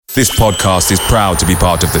This podcast is proud to be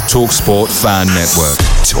part of the TalkSport Fan Network.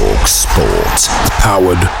 TalkSport.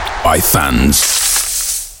 Powered by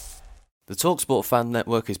fans. The TalkSport Fan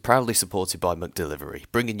Network is proudly supported by McDelivery,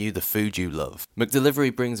 bringing you the food you love.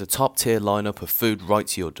 McDelivery brings a top-tier lineup of food right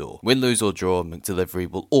to your door. Win, lose or draw,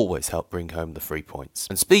 McDelivery will always help bring home the free points.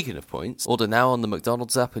 And speaking of points, order now on the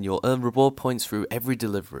McDonald's app and you'll earn reward points through every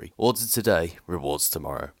delivery. Order today, rewards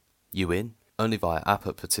tomorrow. You in? Only via app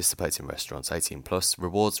at participating restaurants. 18+,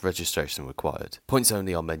 rewards registration required. Points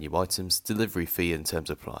only on menu items, delivery fee and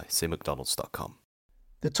terms apply. See mcdonalds.com.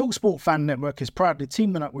 The TalkSport Fan Network is proudly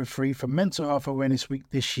teaming up with Free for Mental Health Awareness Week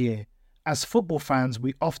this year. As football fans,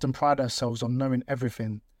 we often pride ourselves on knowing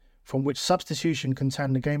everything, from which substitution can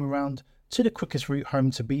turn the game around to the quickest route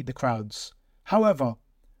home to beat the crowds. However,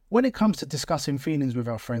 when it comes to discussing feelings with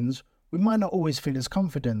our friends, we might not always feel as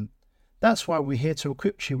confident. That's why we're here to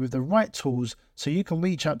equip you with the right tools so you can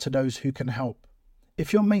reach out to those who can help.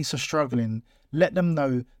 If your mates are struggling, let them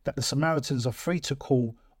know that the Samaritans are free to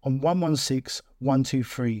call on 116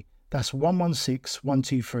 123. That's 116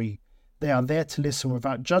 123. They are there to listen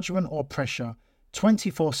without judgment or pressure,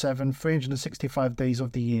 24/7, 365 days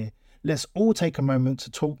of the year. Let's all take a moment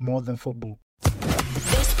to talk more than football.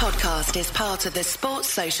 This podcast is part of the Sports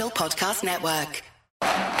Social Podcast Network.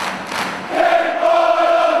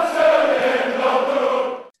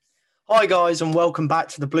 Hi guys, and welcome back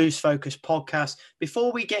to the Blues Focus podcast.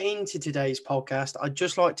 Before we get into today's podcast, I'd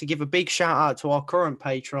just like to give a big shout out to our current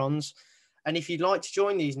patrons. And if you'd like to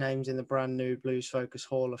join these names in the brand new Blues Focus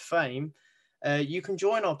Hall of Fame, you can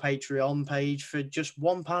join our Patreon page for just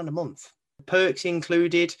 £1 a month. Perks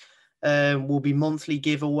included will be monthly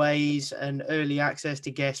giveaways and early access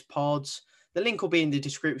to guest pods. The link will be in the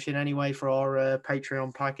description anyway for our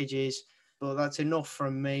Patreon packages. Well, that's enough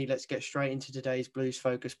from me. Let's get straight into today's Blues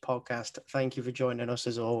Focus podcast. Thank you for joining us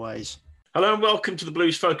as always. Hello and welcome to the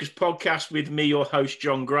Blues Focus podcast with me, your host,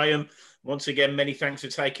 John Graham. Once again, many thanks for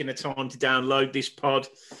taking the time to download this pod.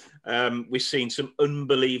 We've seen some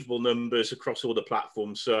unbelievable numbers across all the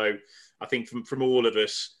platforms. So I think from all of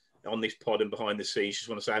us on this pod and behind the scenes, just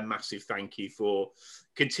want to say a massive thank you for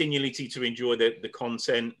continually to enjoy the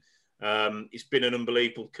content. It's been an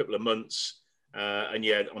unbelievable couple of months. And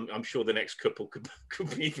yeah, I'm sure the next couple could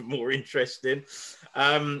be even more interesting.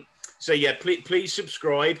 So yeah, please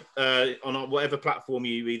subscribe on whatever platform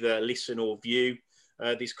you either listen or view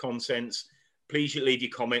this content. Please leave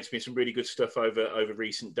your comments. Been some really good stuff over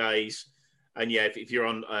recent days. And yeah, if you're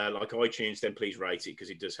on like iTunes, then please rate it because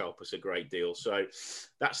it does help us a great deal. So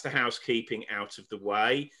that's the housekeeping out of the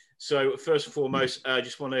way. So first and foremost, I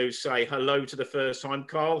just want to say hello to the first time,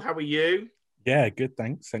 Carl. How are you? Yeah, good.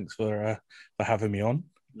 Thanks for having me on.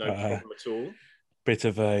 No problem at all. Bit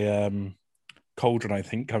of a cold one, I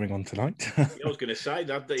think, coming on tonight. I was going to say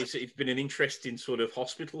that it's been an interesting sort of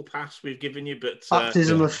hospital pass we've given you, but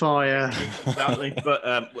Baptism of fire. Exactly.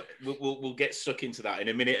 But we'll get stuck into that in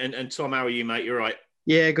a minute. And Tom, how are you, mate? You're right.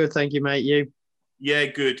 Yeah, good. Thank you, mate. You? Yeah,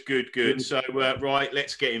 good. So right,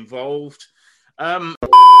 let's get involved.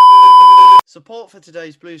 Support for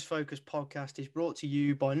today's Blues Focus podcast is brought to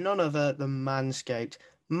you by none other than Manscaped.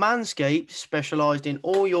 Manscaped specialised in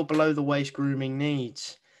all your below-the-waist grooming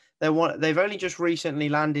needs. They've only just recently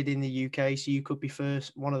landed in the UK, so you could be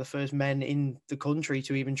one of the first men in the country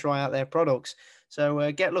to even try out their products.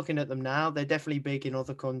 So get looking at them now. They're definitely big in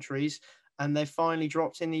other countries, and they've finally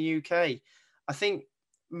dropped in the UK. I think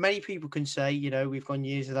many people can say, we've gone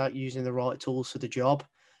years without using the right tools for the job.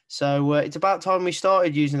 So it's about time we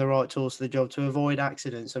started using the right tools for the job to avoid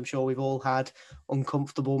accidents. I'm sure we've all had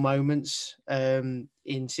uncomfortable moments in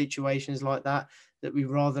situations like that we'd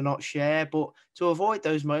rather not share. But to avoid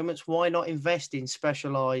those moments, why not invest in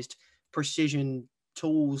specialised precision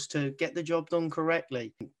tools to get the job done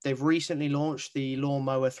correctly? They've recently launched the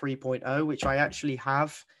Lawnmower 3.0, which I actually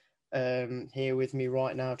have here with me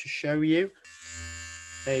right now to show you.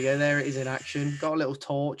 There you go. There it is in action. Got a little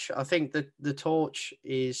torch. I think that the torch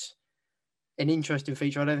is an interesting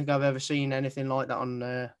feature. I don't think I've ever seen anything like that on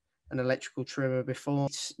an electrical trimmer before.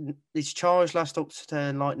 It's charged lasts up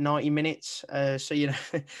to like 90 minutes. So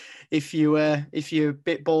if you're a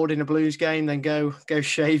bit bored in a Blues game, then go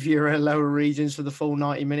shave your lower regions for the full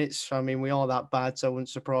 90 minutes. I mean, we are that bad, so it wouldn't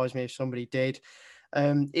surprise me if somebody did.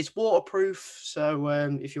 It's waterproof, so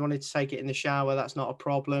if you wanted to take it in the shower, that's not a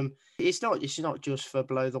problem. It's not just for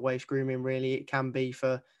below the waist grooming, really. It can be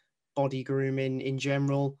for body grooming in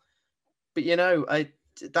general. But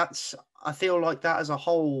I feel like that as a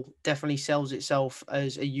whole definitely sells itself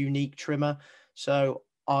as a unique trimmer. So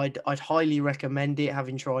I'd highly recommend it,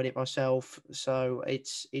 having tried it myself. So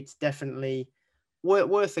it's definitely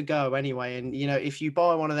worth a go anyway. And if you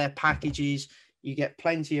buy one of their packages, You get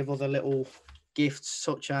plenty of other little gifts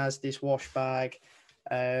such as this wash bag,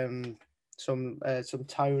 some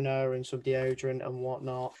toner and some deodorant and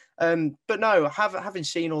whatnot. But no, having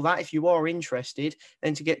seen all that, if you are interested,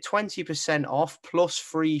 then to get 20% off plus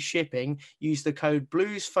free shipping, use the code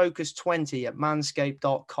BluesFocus20 at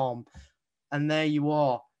manscaped.com. And there you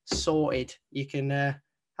are, sorted. You can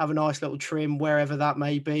have a nice little trim wherever that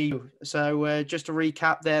may be. So just to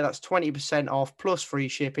recap there, that's 20% off plus free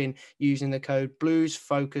shipping using the code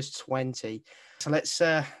BluesFocus20. So let's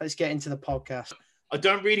get into the podcast. I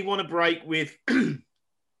don't really want to break with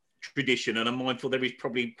tradition, and I'm mindful there is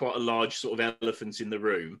probably quite a large sort of elephant in the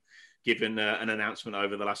room, given an announcement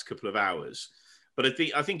over the last couple of hours. But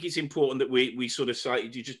I think it's important that we sort of say,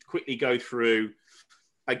 you just quickly go through,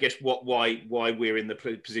 I guess, why we're in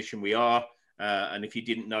the position we are. And if you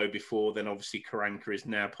didn't know before, then obviously Karanka is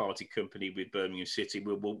now party company with Birmingham City.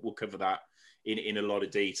 We'll cover that in a lot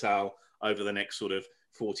of detail over the next sort of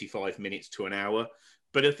 45 minutes to an hour.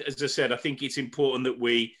 But as I said, I think it's important that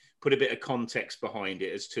we put a bit of context behind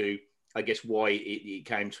it as to, I guess, why it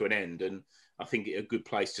came to an end. And I think a good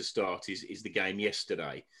place to start is the game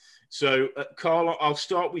yesterday. So, Carl, I'll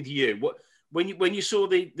start with you. When you saw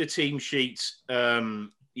the team sheets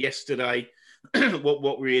yesterday,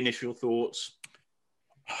 what were your initial thoughts?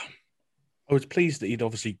 I was pleased that he'd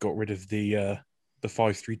obviously got rid of the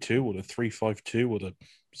 5-3-2 or the 3-5-2 or the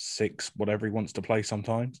 6, whatever he wants to play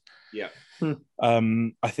sometimes. Yeah.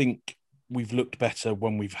 I think we've looked better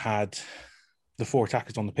when we've had the 4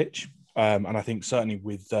 attackers on the pitch. And I think certainly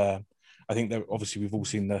with, I think that obviously we've all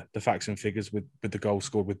seen the facts and figures with the goal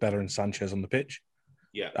scored with Bella and Sanchez on the pitch.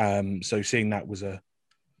 Yeah. So seeing that was a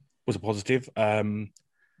positive.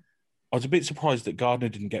 I was a bit surprised that Gardner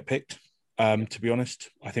didn't get picked. To be honest,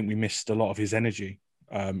 I think we missed a lot of his energy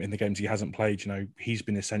in the games he hasn't played. You know, he's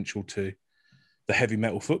been essential to the heavy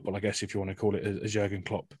metal football, I guess, if you want to call it, as Jurgen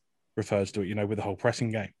Klopp refers to it, you know, with the whole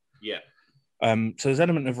pressing game. Yeah. So there's an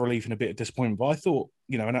element of relief and a bit of disappointment. But I thought,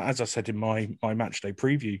 you know, and as I said in my match day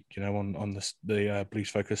preview, you know, on the Blues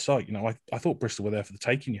Focus site, you know, I thought Bristol were there for the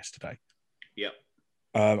taking yesterday. Yeah.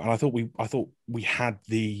 And I thought we had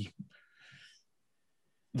the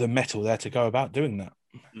metal there to go about doing that.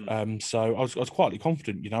 So I was quietly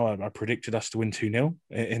confident. You know, I predicted us to win 2-0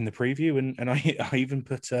 in the preview, and I even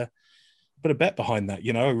put a bet behind that.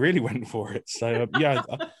 You know, I really went for it. So yeah,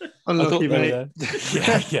 Unlucky, mate.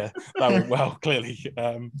 Yeah, that went well. Clearly, you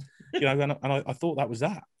know, and I thought that was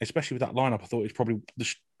that. Especially with that lineup, I thought it's probably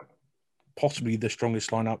possibly the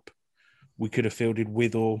strongest lineup we could have fielded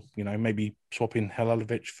with, or you know, maybe swapping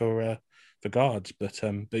Halilovic for guards. But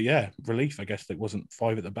yeah, relief, I guess, that it wasn't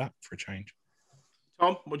 5 at the back for a change.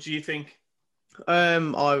 Tom, what do you think? I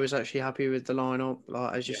was actually happy with the lineup.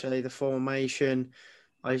 Like as you say, the formation.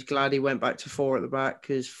 I was glad he went back to 4 at the back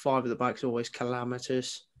because 5 at the back is always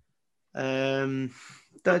calamitous.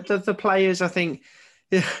 The players, I think,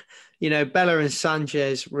 you know, Bella and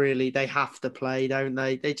Sanchez, really, they have to play, don't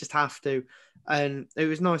they? They just have to. And it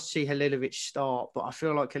was nice to see Halilovic start, but I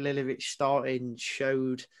feel like Halilovic starting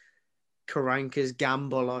showed Karanka's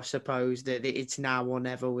gamble, I suppose, that it's now or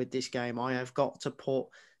never with this game. I have got to put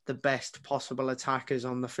the best possible attackers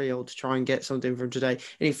on the field to try and get something from today.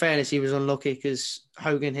 And in fairness, he was unlucky because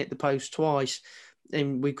Hogan hit the post twice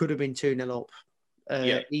and we could have been 2-0 up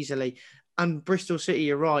easily. And Bristol City,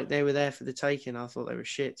 you're right, they were there for the taking. I thought they were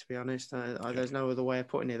shit, to be honest. There's no other way of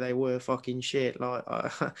putting it. They were fucking shit. Like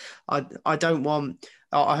I don't want...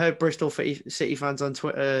 I heard Bristol City fans on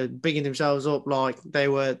Twitter bigging themselves up like they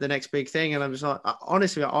were the next big thing. And I'm just like,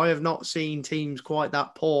 honestly, I have not seen teams quite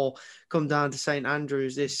that poor come down to St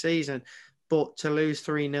Andrews this season. But to lose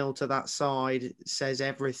 3-0 to that side says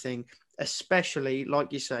everything, especially,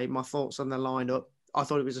 like you say, my thoughts on the lineup. I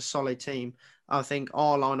thought it was a solid team. I think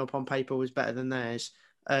our lineup on paper was better than theirs.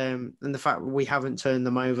 And the fact that we haven't turned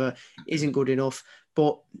them over isn't good enough.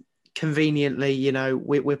 But conveniently, you know,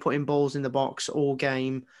 we're putting balls in the box all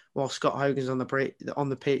game while Scott Hogan's on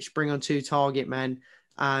the pitch, bring on 2 target men,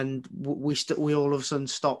 and we all of a sudden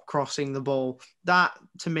stop crossing the ball. That,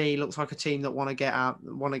 to me, looks like a team that want to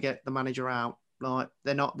get the manager out. Like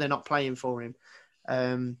they're not playing for him.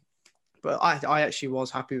 But I actually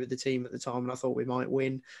was happy with the team at the time, and I thought we might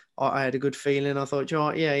win. I had a good feeling. I thought, you know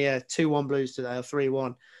what, yeah, 2-1 Blues today, or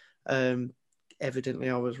 3-1. Evidently,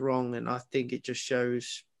 I was wrong, and I think it just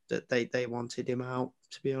shows that they wanted him out,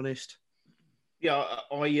 to be honest. Yeah,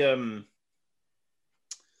 I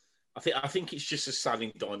think it's just a sad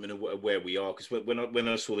indictment of where we are, because when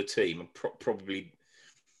I saw the team, I probably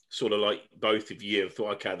sort of like both of you, I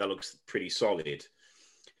thought, okay, that looks pretty solid.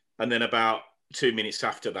 And then about 2 minutes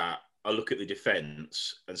after that, I look at the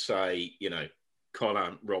defence and say, you know,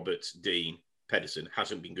 Colin, Roberts, Dean, Pedersen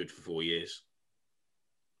hasn't been good for 4 years.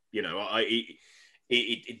 You know,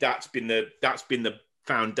 that's been the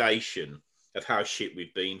foundation of how shit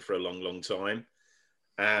we've been for a long, long time.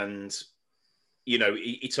 And, you know,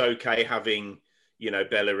 it's okay having, you know,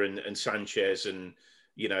 Bella and Sanchez and,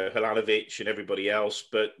 you know, Halanovic and everybody else.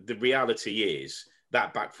 But the reality is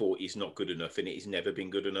that back four is not good enough, and it has never been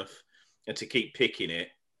good enough. And to keep picking it,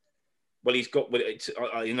 well, he's got what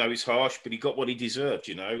you know, it's harsh, but he got what he deserved.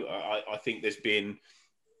 You know, I think there's been,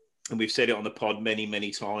 and we've said it on the pod many,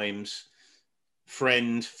 many times,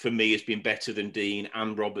 Friend for me has been better than Dean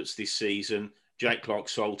and Roberts this season. Jake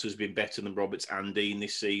Clark-Salter has been better than Roberts and Dean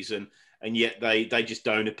this season, and yet they just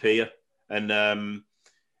don't appear. And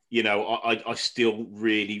you know, I still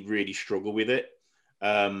really, really struggle with it.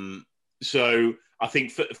 So I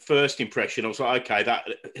think for first impression, I was like, okay, that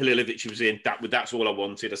Halilovic was in. That's all I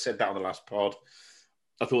wanted. I said that on the last pod.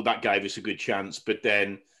 I thought that gave us a good chance. But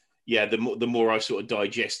then, yeah, the more I sort of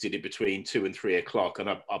digested it between 2 and 3 o'clock, and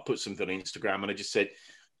I put something on Instagram, and I just said,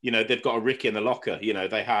 you know, they've got a Ricky in the locker. You know,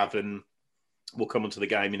 they have, and we'll come onto the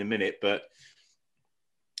game in a minute. But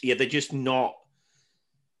yeah, they're just not.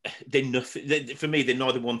 They're nothing. For me, they're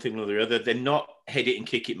neither one thing nor the other. They're not head it and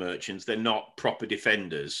kick it merchants. They're not proper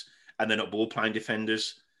defenders, and they're not ball playing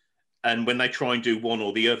defenders. And when they try and do one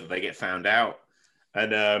or the other, they get found out.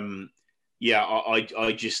 And yeah,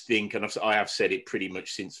 I just think, and I have said it pretty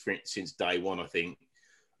much since day one. I think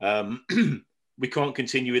we can't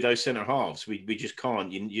continue with those centre halves. We just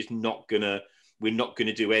can't. You're just not gonna. We're not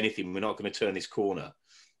gonna do anything. We're not gonna turn this corner.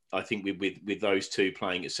 I think with those two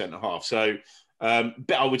playing at centre half. So.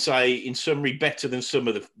 But I would say, in summary, better than some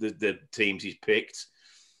of the teams he's picked.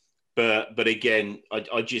 But again,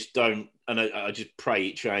 I just don't, and I just pray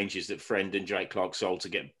it changes, that Friend and Jake Clark-Salter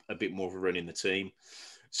get a bit more of a run in the team.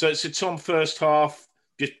 So Tom, first half,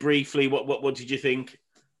 just briefly, what did you think?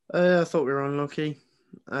 I thought we were unlucky.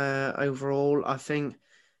 Overall, I think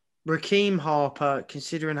Raheem Harper,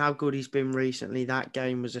 considering how good he's been recently, that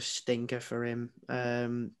game was a stinker for him.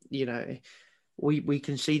 You know. We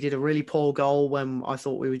conceded a really poor goal when I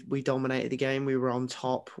thought we dominated the game. We were on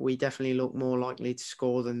top. We definitely looked more likely to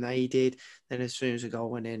score than they did. Then as soon as the goal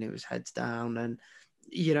went in, it was heads down. And,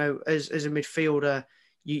 you know, as a midfielder,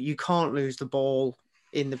 you can't lose the ball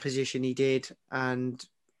in the position he did. And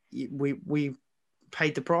we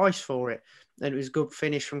paid the price for it. And it was a good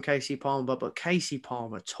finish from Casey Palmer. But Casey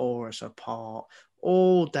Palmer tore us apart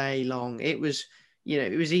all day long. It was, you know,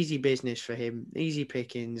 it was easy business for him, easy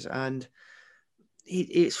pickings. And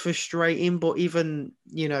it's frustrating, but even,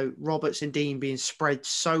 you know, Roberts and Dean being spread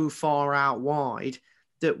so far out wide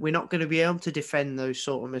that we're not going to be able to defend those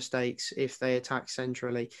sort of mistakes if they attack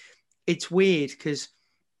centrally. It's weird because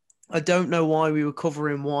I don't know why we were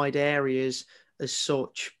covering wide areas as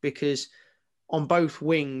such, because on both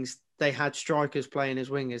wings, they had strikers playing as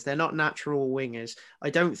wingers. They're not natural wingers.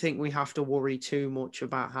 I don't think we have to worry too much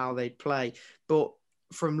about how they'd play, but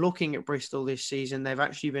from looking at Bristol this season, they've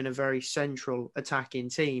actually been a very central attacking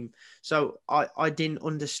team. So I didn't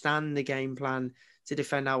understand the game plan to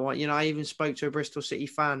defend out wide. You know, I even spoke to a Bristol City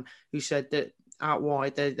fan who said that out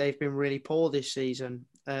wide, they've been really poor this season.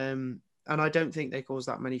 And I don't think they caused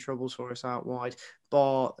that many troubles for us out wide.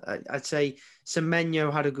 But I'd say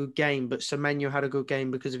Semenyo had a good game, but Semenyo had a good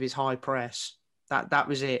game because of his high press. That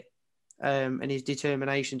was it. And his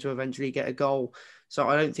determination to eventually get a goal. So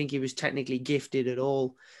I don't think he was technically gifted at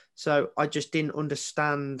all. So I just didn't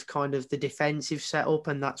understand kind of the defensive setup,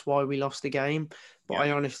 and that's why we lost the game. But yeah.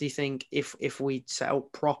 I honestly think if we'd set up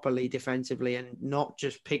properly defensively and not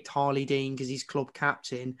just picked Harley Dean because he's club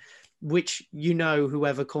captain, which, you know,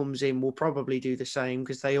 whoever comes in will probably do the same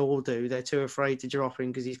because they all do. They're too afraid to drop him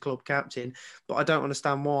because he's club captain. But I don't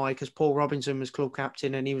understand why, because Paul Robinson was club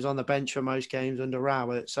captain and he was on the bench for most games under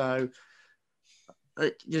Rowett. So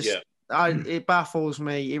it baffles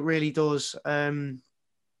me. It really does.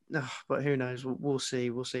 But who knows? We'll see.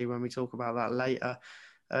 We'll see when we talk about that later.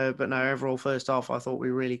 But no, overall, first half, I thought we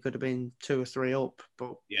really could have been 2 or 3 up.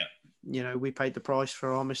 But, yeah, you know, we paid the price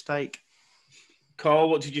for our mistake. Carl,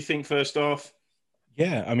 what did you think first half?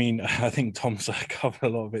 Yeah, I mean, I think Tom's covered a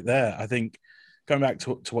lot of it there. I think going back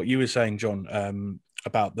to what you were saying, John,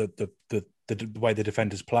 about the way the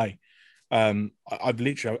defenders play, I've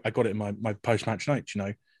literally I got it in my post-match notes. You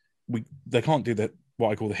know, they can't do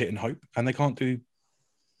what I call the hit and hope, and they can't do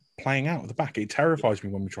playing out at the back. It terrifies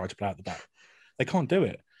me when we try to play out the back. They can't do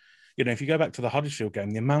it. You know, if you go back to the Huddersfield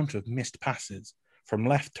game, the amount of missed passes from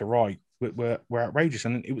left to right were outrageous,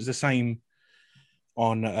 and it was the same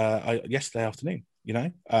on yesterday afternoon. You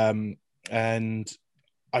know, and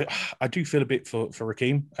I do feel a bit for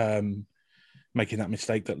Raheem making that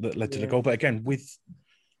mistake that led to the goal. But again, with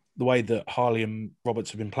the way that Harley and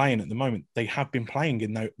Roberts have been playing at the moment, they have been playing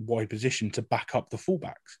in that wide position to back up the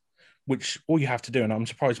fullbacks, which all you have to do, and I'm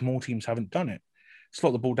surprised more teams haven't done it,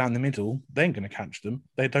 slot the ball down the middle, they ain't going to catch them.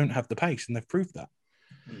 They don't have the pace, and they've proved that.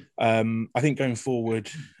 I think going forward,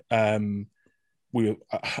 I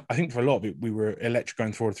think for a lot of it, we were electric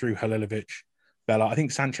going forward through Halilovic, Bella. I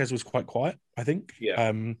think Sanchez was quite quiet, I think.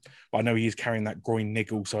 Yeah. But I know he is carrying that groin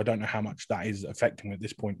niggle, so I don't know how much that is affecting him at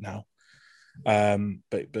this point now.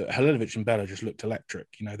 But Halilovic and Bella just looked electric.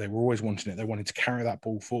 You know, they were always wanting it. They wanted to carry that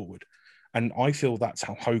ball forward. And I feel that's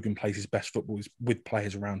how Hogan plays his best football, is with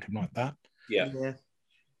players around him like that. Yeah.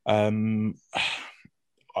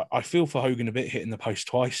 I feel for Hogan a bit, hitting the post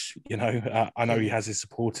twice. You know, I know he has his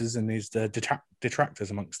supporters and his detractors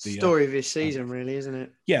amongst the story of his season, really, isn't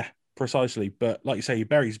it? Yeah, precisely. But like you say, he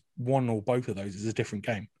buries one or both of those. It's a different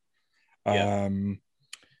game. Yeah.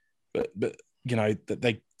 But you know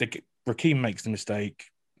that Raheem makes the mistake.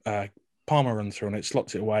 Palmer runs through on it,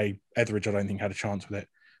 slots it away. Etheridge, I don't think, had a chance with it.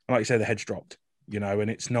 And like you say, the head's dropped. You know, and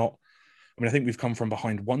it's not. I mean, I think we've come from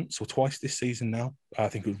behind once or twice this season now. I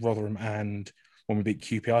think it was Rotherham and when we beat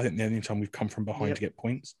QPR. I think the only time we've come from behind to get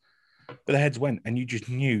points. But the heads went, and you just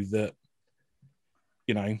knew that,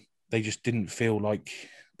 you know, they just didn't feel like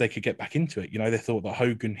they could get back into it. You know, they thought that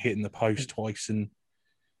Hogan hitting the post twice and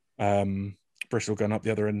Bristol going up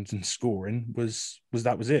the other end and scoring was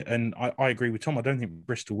it. And I agree with Tom. I don't think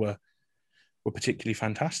Bristol were particularly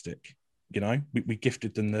fantastic. You know, we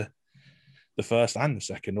gifted them the first and the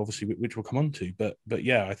second, obviously, which we'll come on to. But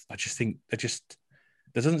yeah, I just think there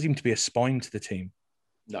doesn't seem to be a spine to the team.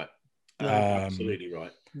 No, absolutely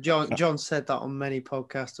right. John said that on many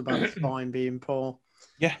podcasts about the spine being poor.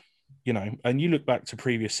 Yeah, you know, and you look back to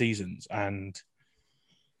previous seasons and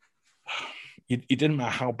it didn't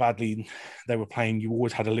matter how badly they were playing, you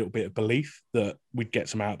always had a little bit of belief that we'd get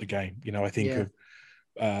some out of the game. You know, I think of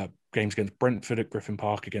games against Brentford at Griffin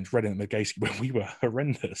Park, against Reading at Megayski, where we were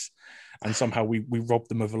horrendous. And somehow we robbed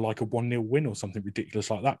them of like a 1-0 win or something ridiculous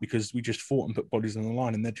like that because we just fought and put bodies on the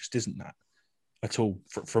line, and there just isn't that at all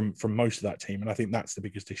from most of that team. And I think that's the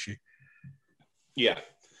biggest issue. Yeah.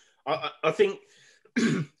 I think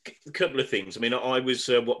a couple of things. I mean, I was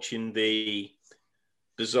watching bizarrely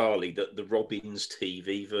the Robbins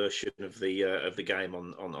TV version of the game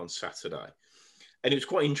on Saturday. And it was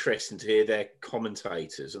quite interesting to hear their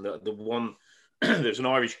commentators. And the one, there's an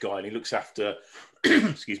Irish guy and he looks after,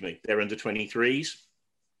 excuse me, their under-23s.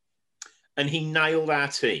 And he nailed our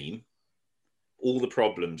team, all the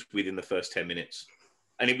problems within the first 10 minutes.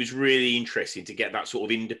 And it was really interesting to get that sort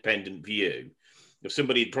of independent view of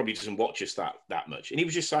somebody that probably doesn't watch us that much. And he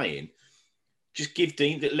was just saying, just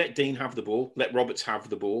let Dean have the ball, let Roberts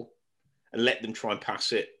have the ball, and let them try and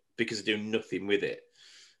pass it because they're doing nothing with it.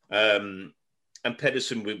 And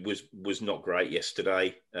Pedersen was not great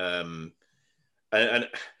yesterday. And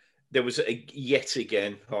there was yet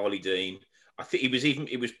again, Harley Dean. I think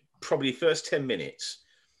it was probably the first 10 minutes.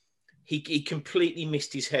 He completely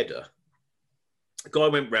missed his header. The guy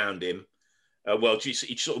went round him. He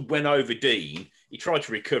sort of went over Dean. He tried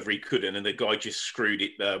to recover, he couldn't, and the guy just screwed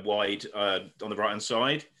it wide on the right-hand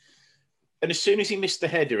side. And as soon as he missed the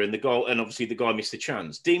header and obviously the guy missed the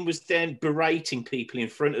chance, Dean was then berating people in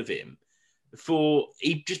front of him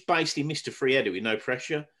he just basically missed a free header with no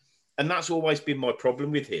pressure. And that's always been my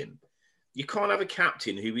problem with him. You can't have a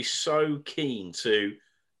captain who is so keen to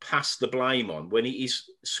pass the blame on when he is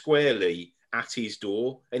squarely at his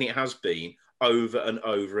door, and it has been over and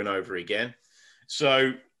over and over again.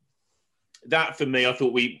 So that, for me, I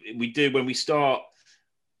thought we do when we start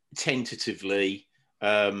tentatively.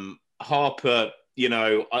 Harper, you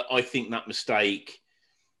know, I think that mistake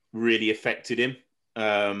really affected him.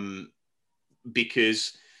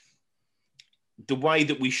 Because the way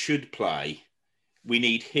that we should play, we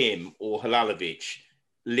need him or Halilovic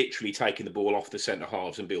literally taking the ball off the centre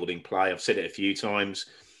halves and building play. I've said it a few times,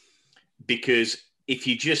 because if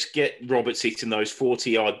you just get Roberts hitting those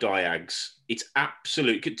 40-yard diags, it's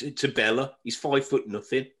absolute to Bella. He's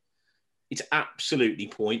 5'0". It's absolutely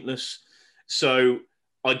pointless. So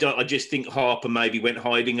I just think Harper maybe went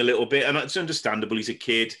hiding a little bit, and it's understandable. He's a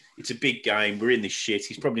kid. It's a big game. We're in this shit.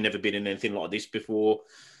 He's probably never been in anything like this before.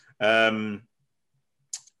 So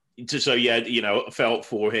yeah, you know, I felt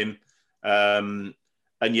for him. And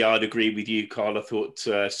yeah, I'd agree with you, Carl. I thought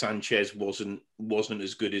Sanchez wasn't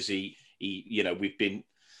as good as he. You know, we've been.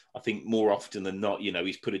 I think more often than not, you know,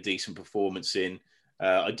 he's put a decent performance in.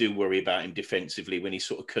 I do worry about him defensively when he's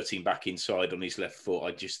sort of cutting back inside on his left foot.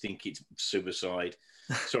 I just think it's suicide.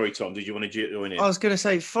 Sorry, Tom, did you want to join in? I was going to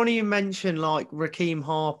say, funny you mention like Raheem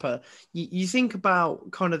Harper. You think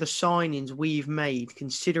about kind of the signings we've made,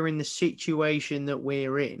 considering the situation that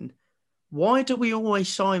we're in. Why do we always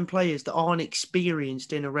sign players that aren't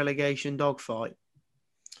experienced in a relegation dogfight?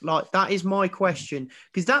 Like, that is my question,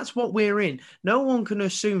 because that's what we're in. No one can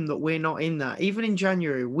assume that we're not in that. Even in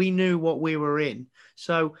January, we knew what we were in.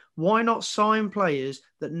 So why not sign players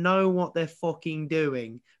that know what they're fucking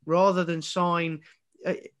doing rather than sign...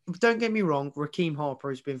 don't get me wrong, Raheem Harper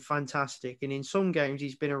has been fantastic. And in some games,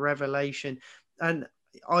 he's been a revelation. And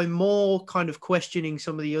I'm more kind of questioning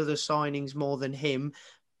some of the other signings more than him.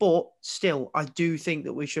 But still, I do think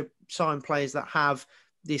that we should sign players that have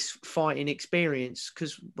this fighting experience,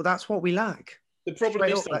 because that's what we lack. The problem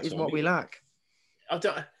is that is what we lack.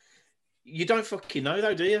 You don't fucking know,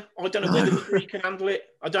 though, do you? I don't know whether he can handle it.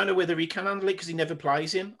 I don't know whether he can handle it because he never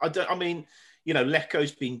plays him.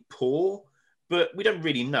 Lecco's been poor, but we don't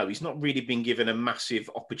really know. He's not really been given a massive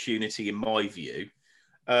opportunity, in my view.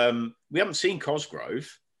 We haven't seen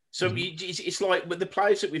Cosgrove. So it's like with the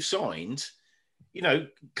players that we've signed,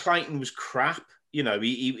 Clayton was crap.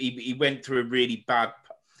 He went through a really bad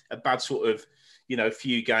sort of,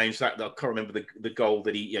 few games. That I can't remember the goal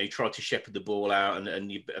that he tried to shepherd the ball out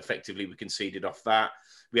and effectively we conceded off that.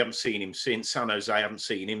 We haven't seen him since. San Jose, haven't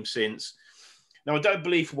seen him since. Now, I don't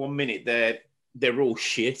believe for 1 minute they're all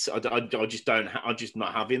shit. I just don't. I'm just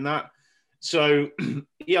not having that. So,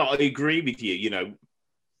 yeah, I agree with you.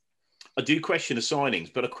 I do question the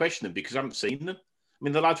signings, but I question them because I haven't seen them. I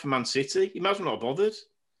mean, the lad from Man City, he might as well not have bothered.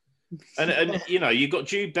 And you've got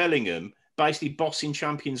Jude Bellingham basically bossing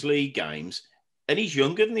Champions League games, and he's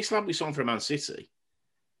younger than this lad we signed for Man City.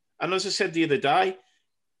 And as I said the other day,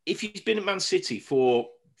 if he's been at Man City for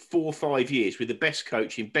 4 or 5 years with the best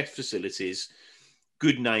coaching, best facilities,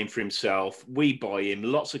 good name for himself, we buy him,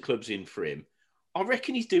 lots of clubs in for him, I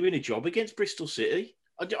reckon he's doing a job against Bristol City.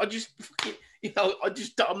 I'm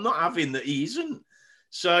not having that he isn't.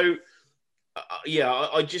 So,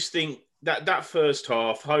 I just think that first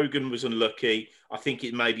half, Hogan was unlucky. I think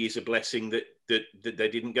it maybe is a blessing that they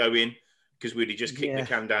didn't go in because we'd have just kicked the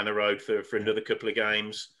can down the road for another couple of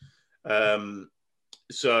games. But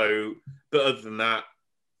other than that,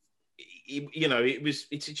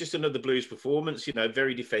 it's just another Blues performance.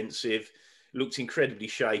 Very defensive, looked incredibly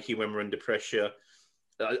shaky when we're under pressure.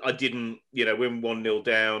 I didn't, when 1-0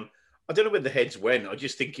 down. I don't know where the heads went. I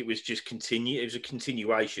just think it was just it was a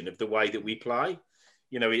continuation of the way that we play,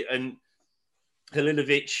 and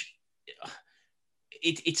Halilovic,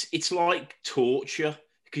 it's like torture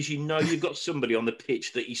because you've got somebody on the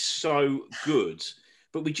pitch that is so good,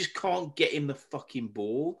 but we just can't get him the fucking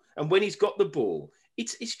ball. And when he's got the ball,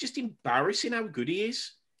 it's just embarrassing how good he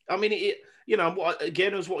is. I mean,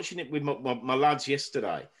 again, I was watching it with my lads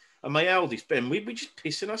yesterday, and my eldest Ben, we're just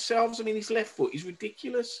pissing ourselves. I mean, his left foot is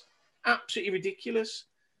ridiculous. Absolutely ridiculous.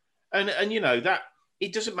 And that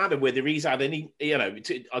it doesn't matter whether he's had any,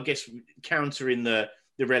 I guess countering the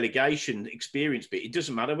relegation experience bit, it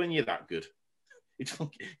doesn't matter when you're that good. It's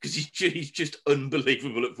because he's just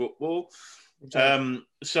unbelievable at football. Okay.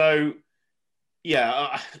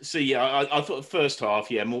 I thought the first half,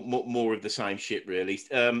 more of the same shit, really.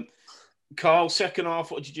 Carl, second half,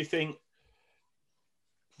 what did you think?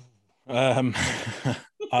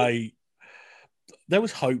 There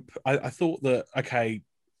was hope. I thought that, okay,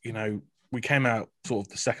 we came out sort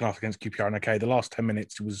of the second half against QPR, and okay, the last 10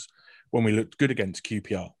 minutes was when we looked good against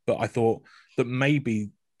QPR. But I thought that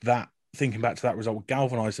maybe that, thinking back to that result, would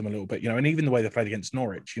galvanise them a little bit, and even the way they played against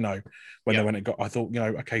Norwich, when they went and got, I thought,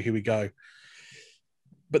 okay, here we go.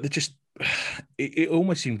 But it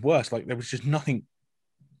almost seemed worse. Like there was just nothing.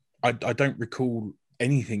 I don't recall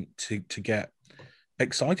anything to get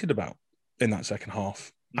excited about in that second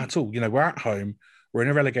half at all. We're at home. We're in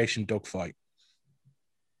a relegation dogfight.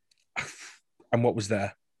 And what was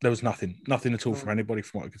there? There was nothing at all from anybody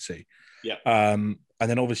from what I could see. Yeah. And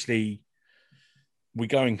then obviously we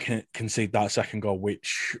go and concede that second goal,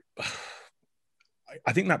 which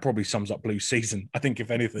I think that probably sums up Blues season. I think if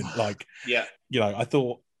anything, I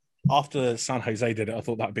thought after San Jose did it, I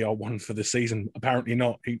thought that'd be our one for the season. Apparently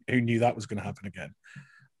not. Who knew that was going to happen again?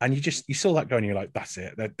 And you saw that going, you're like, that's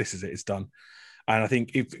it. This is it. It's done. And I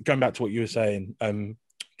think going back to what you were saying,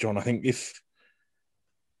 John, I think if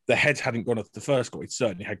the heads hadn't gone off the first goal, it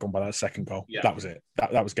certainly had gone by that second goal. Yeah. That was it.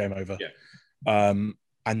 That was game over. Yeah.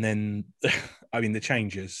 And then, the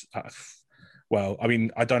changes. I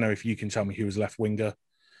don't know if you can tell me who was left winger.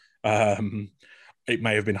 It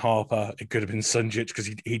may have been Harper. It could have been Sunjic because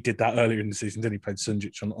he did that earlier in the season. Then he played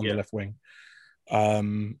Sunjic on the left wing.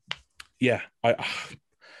 Yeah, I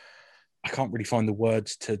can't really find the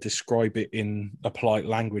words to describe it in a polite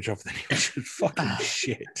language other than it was just fucking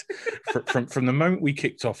shit. From the moment we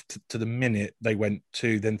kicked off to the minute they went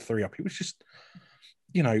 2, then 3 up, it was just,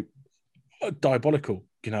 diabolical,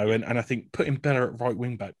 and I think putting Bella at right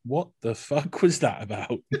wing back, what the fuck was that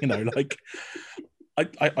about?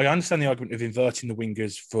 I understand the argument of inverting the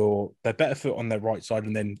wingers for their better foot on their right side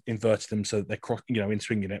and then inverting them so that they're in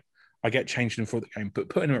swinging it. I get changing them for the game, but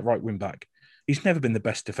putting him at right wing back, he's never been the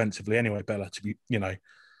best defensively anyway, Bella, to be, I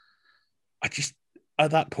just,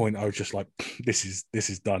 at that point, I was just like, this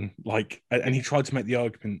is done. And he tried to make the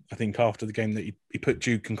argument, I think, after the game that he put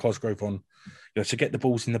Duke and Cosgrove on, to get the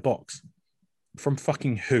balls in the box. From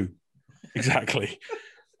fucking who? Exactly.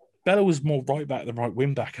 Bella was more right back than right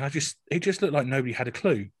wing back. And it just looked like nobody had a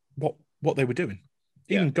clue what they were doing.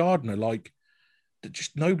 Even Gardner,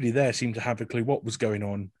 just nobody there seemed to have a clue what was going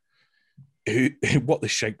on, what the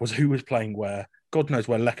shape was, who was playing where. God knows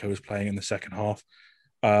where Lecco was playing in the second half.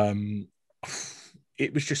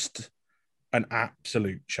 It was just an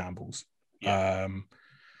absolute shambles. Yeah.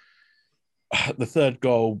 The third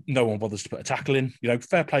goal, no one bothers to put a tackle in.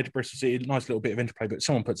 Fair play to Bristol City, nice little bit of interplay, but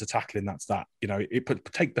someone puts a tackle in, that's that.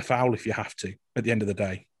 Take the foul if you have to at the end of the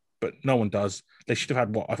day, but no one does. They should have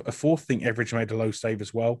had a fourth. I think Everidge made a low save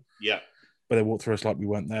as well. Yeah. But they walked through us like we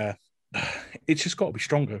weren't there. It's just got to be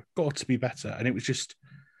stronger, got to be better. And it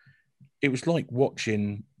was like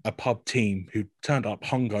watching a pub team who turned up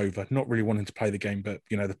hungover, not really wanting to play the game, but,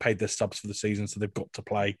 they've paid their subs for the season, so they've got to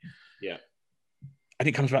play. Yeah. And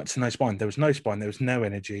it comes back to no spine. There was no spine. There was no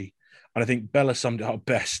energy. And I think Bella summed it up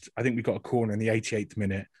best. I think we got a corner in the 88th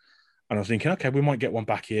minute. And I was thinking, okay, we might get one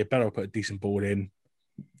back here. Bella put a decent ball in,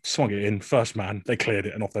 swung it in, first man, they cleared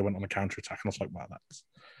it, and off they went on a counter-attack. And I was like, wow,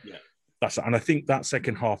 that's it. And I think that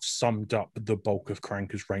second half summed up the bulk of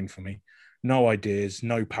Karanka's reign for me. No ideas,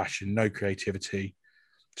 no passion, no creativity.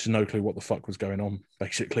 Just no clue what the fuck was going on,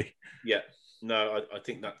 basically. Yeah. No, I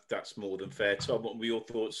think that's more than fair. Tom, what were your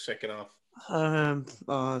thoughts second half?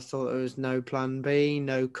 I thought there was no plan B,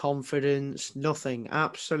 no confidence, nothing,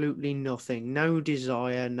 absolutely nothing. No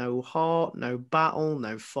desire, no heart, no battle,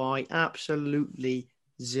 no fight, absolutely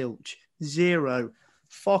zilch. Zero.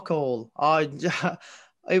 Fuck all.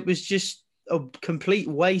 It was just a complete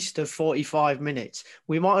waste of 45 minutes.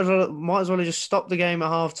 We might as well have just stopped the game at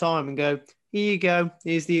half time and go, here you go.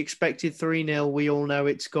 Here's the expected 3-0. We all know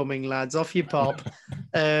it's coming, lads. Off you pop.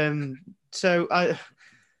 So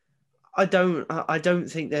I don't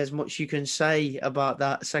think there's much you can say about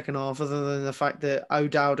that second half other than the fact that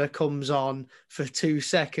O'Dowda comes on for 2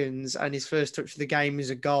 seconds and his first touch of the game is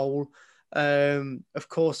a goal. Of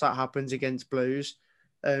course that happens against Blues.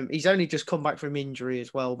 He's only just come back from injury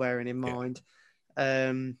as well, bearing in mind.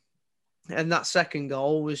 And that second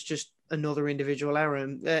goal was just another individual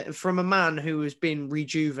error from a man who has been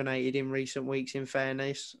rejuvenated in recent weeks, in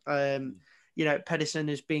fairness. Pedersen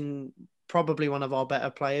has been probably one of our better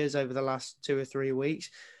players over the last 2 or 3 weeks.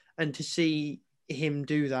 And to see him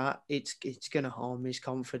do that, it's going to harm his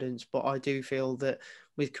confidence. But I do feel that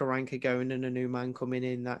with Karanka going and a new man coming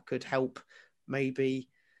in, that could help maybe,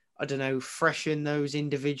 I don't know, freshen those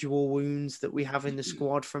individual wounds that we have in the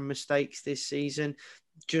squad from mistakes this season.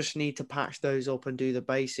 Just need to patch those up and do the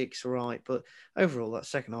basics right. But overall, that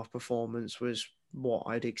second half performance was what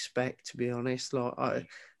I'd expect, to be honest. I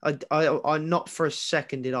not for a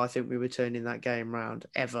second did I think we were turning that game round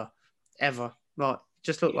ever.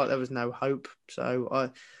 Just looked like there was no hope.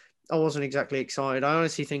 So I wasn't exactly excited. I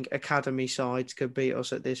honestly think academy sides could beat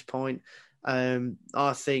us at this point.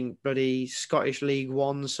 I think bloody Scottish League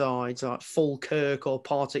One sides like Falkirk or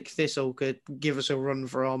Partick Thistle could give us a run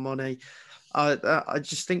for our money. I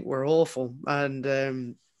just think we're awful,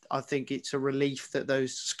 and I think it's a relief that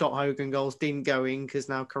those Scott Hogan goals didn't go in because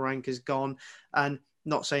now Karanka's gone. And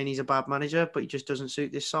not saying he's a bad manager, but he just doesn't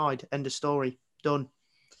suit this side. End of story. Done.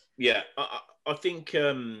 Yeah, I think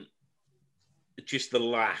just the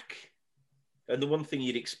lack, and the one thing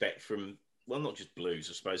you'd expect from, well, not just Blues,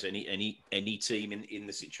 I suppose, any team in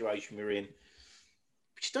the situation we're in,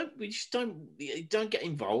 we just don't get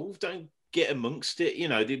involved, don't get amongst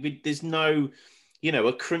it. There's no,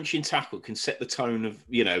 a crunching tackle can set the tone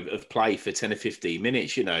of play for 10 or 15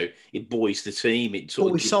 minutes. It buoys the team. We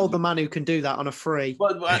sold the man who can do that on a free.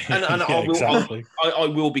 But Yeah, exactly. I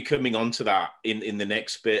will be coming on to that in the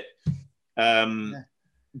next bit. But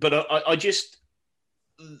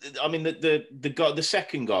the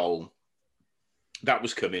second goal, that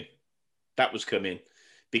was coming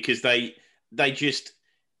because they just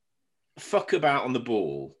fuck about on the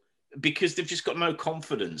ball because they've just got no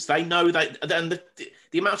confidence. They know that, and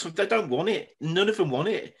the amount of they don't want it. None of them want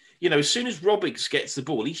it. You know, as soon as Roberts gets the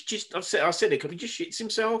ball, he's just. I said it. He just shits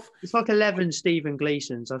himself. It's like 11 Stephen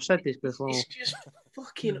Gleesons. I've said this before. It's just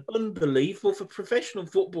fucking unbelievable for professional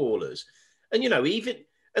footballers. And you know,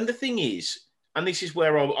 and the thing is, and this is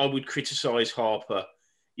where I would criticise Harper.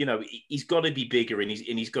 You know, he's got to be bigger, and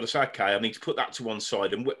he's got to say, okay, I need to put that to one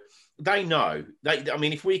side. And they know. I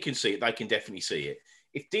mean, if we can see it, they can definitely see it.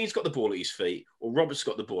 If Dean's got the ball at his feet, or Robert's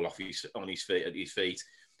got the ball on his feet,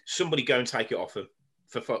 somebody go and take it off him.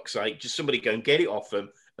 For fuck's sake, just somebody go and get it off him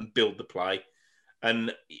and build the play.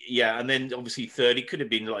 And yeah, and then obviously third, it could have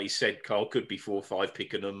been, like you said, Carl, could be 4 or 5,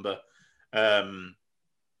 pick a number.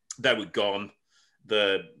 They were gone.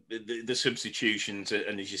 The substitutions,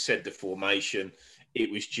 and as you said, the formation,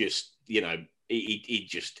 it was just, you know, he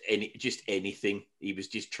just anything. He was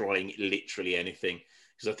just trying literally anything,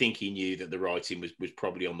 because I think he knew that the writing was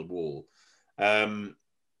probably on the wall.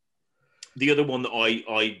 The other one that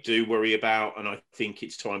I do worry about, and I think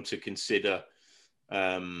it's time to consider,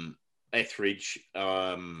 Etheridge.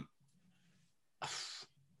 I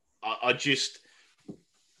just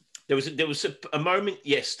there was a moment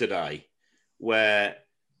yesterday where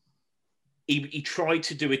he tried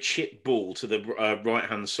to do a chip ball to the right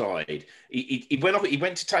hand side. He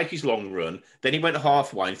went to take his long run, then he went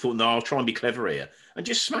halfway and thought, no, I'll try and be clever here, and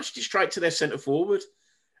just smashed it straight to their centre forward.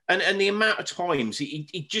 And the amount of times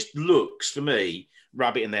it just looks, for me,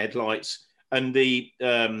 rabbit in the headlights. And the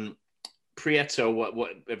Prieto,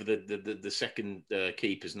 whatever the second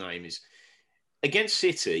keeper's name is, against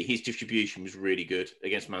City, his distribution was really good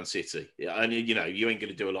against Man City. And, you know, you ain't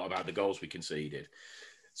going to do a lot about the goals we conceded.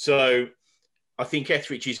 So I think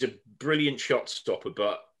Etheridge is a brilliant shot stopper,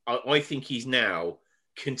 but I think he's now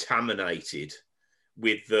contaminated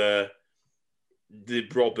with the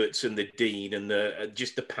Roberts and the Dean and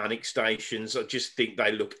just the panic stations. I just think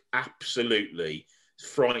they look absolutely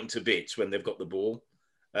frightened to bits when they've got the ball.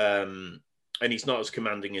 And he's not as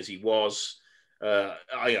commanding as he was.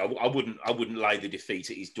 I wouldn't lay the defeat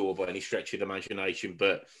at his door by any stretch of the imagination,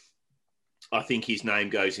 but I think his name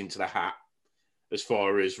goes into the hat as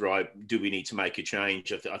far as, right, do we need to make a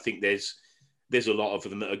change? I think there's a lot of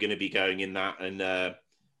them that are going to be going in that. And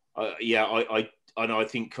I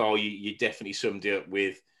think, Carl, you definitely summed it up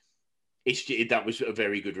with, that was a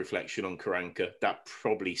very good reflection on Karanka. That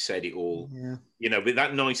probably said it all. Yeah. You know, but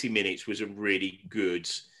that 90 minutes was a really good...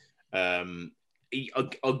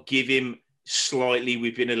 I'll give him slightly,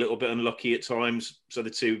 we've been a little bit unlucky at times. So the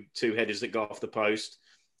two headers that go off the post,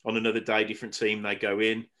 on another day, different team, they go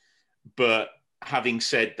in. But having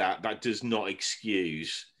said that, that does not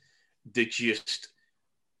excuse the just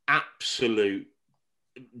absolute...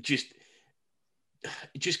 just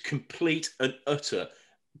complete and utter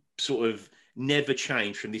sort of never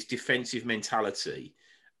change from this defensive mentality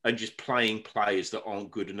and just playing players that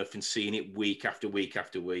aren't good enough and seeing it week after week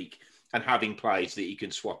after week and having players that he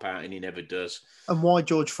can swap out, and he never does. And why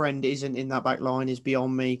George Friend isn't in that back line is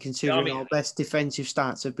beyond me, considering our best defensive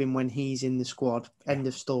stats have been when he's in the squad. End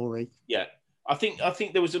of story. Yeah. I think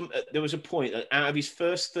there was a point that out of his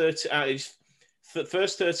first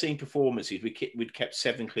 13 performances, we'd kept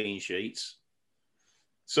 7 clean sheets.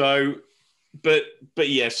 So, but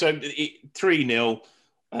yeah, so 3-0.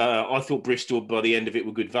 I thought Bristol by the end of it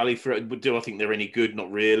were good value for it. Do I think they're any good?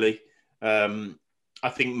 Not really. I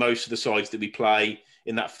think most of the sides that we play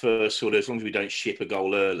in that first sort of, as long as we don't ship a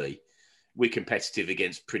goal early, we're competitive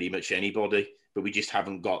against pretty much anybody, but we just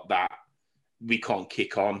haven't got that. We can't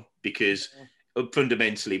kick on because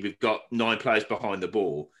fundamentally we've got 9 players behind the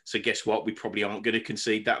ball. So guess what? We probably aren't going to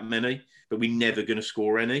concede that many, but we're never going to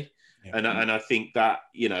score any. Yeah. And I think that,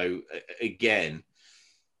 you know, again,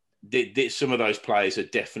 some of those players are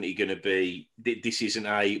definitely going to be, this isn't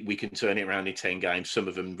we can turn it around in 10 games. Some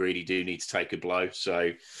of them really do need to take a blow.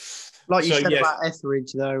 So, like you said about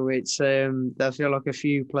Etheridge, though, it's I feel like a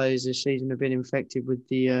few players this season have been infected with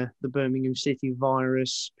the Birmingham City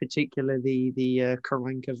virus, particularly the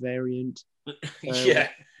Karanka variant. Yeah.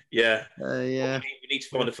 We need to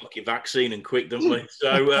find a fucking vaccine and quick, don't we?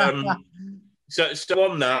 So, so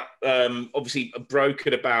on that, obviously broke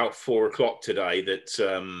at about 4:00 today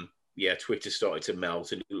that, Twitter started to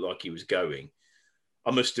melt and it looked like he was going. I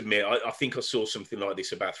must admit, I think I saw something like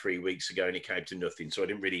this about 3 weeks ago and it came to nothing. So I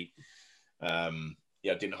didn't really, I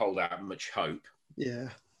didn't hold out much hope. Yeah.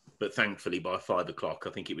 But thankfully by 5:00, I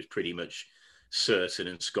think it was pretty much certain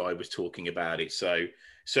and Sky was talking about it. So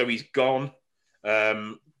he's gone.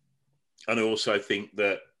 And I also think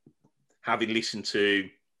that having listened to,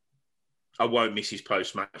 I won't miss his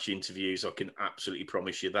post-match interviews. I can absolutely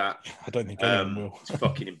promise you that. I don't think anyone will. It's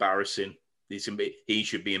fucking embarrassing. He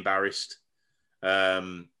should be embarrassed.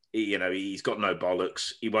 he's got no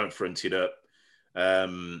bollocks. He won't front it up.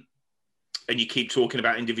 And you keep talking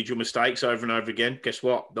about individual mistakes over and over again. Guess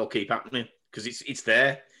what? They'll keep happening because it's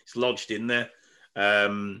there. It's lodged in there.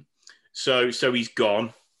 So he's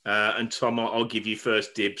gone. And Tom, I'll give you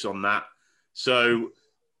first dibs on that. So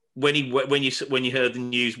when you heard the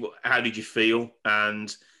news, how did you feel?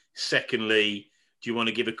 And secondly, do you want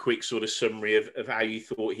to give a quick sort of summary of how you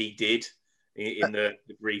thought he did in the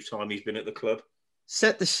brief time he's been at the club?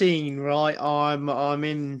 Set the scene, right? I'm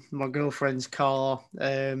in my girlfriend's car,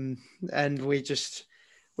 and we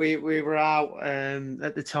were out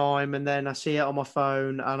at the time, and then I see it on my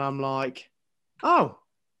phone, and I'm like, oh,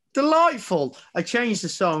 delightful. I changed the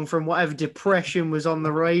song from whatever depression was on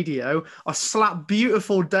the radio. I slapped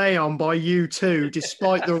Beautiful Day on by U2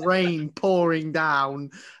 despite the rain pouring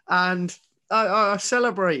down, and I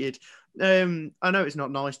celebrated. I know it's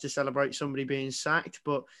not nice to celebrate somebody being sacked,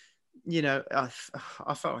 but I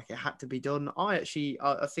felt like it had to be done. I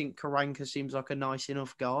think Karanka seems like a nice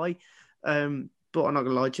enough guy, but I'm not gonna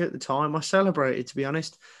lie to you. At the time, I celebrated, to be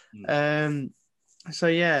honest. So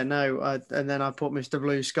yeah, no, and then I put Mr.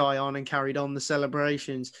 Blue Sky on and carried on the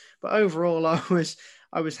celebrations. But overall, I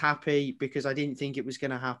was happy because I didn't think it was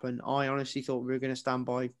going to happen. I honestly thought we were going to stand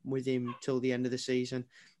by with him till the end of the season,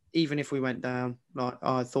 even if we went down. Like,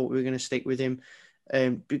 I thought we were going to stick with him,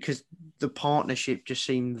 because the partnership just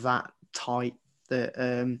seemed that tight that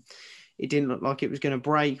it didn't look like it was going to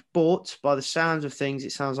break. But by the sounds of things,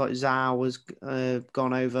 it sounds like Zhao has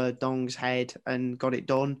gone over Dong's head and got it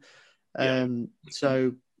done.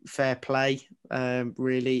 So fair play,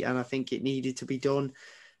 really, and I think it needed to be done.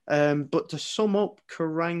 But to sum up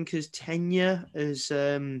Karanka's tenure as,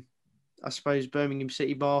 I suppose, Birmingham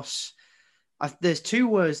City boss, there's two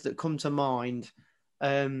words that come to mind.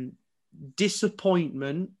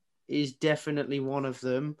 Disappointment is definitely one of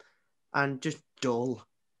them, and just dull,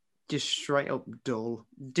 just straight up dull.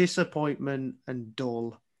 Disappointment and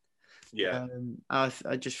dull. Yeah. I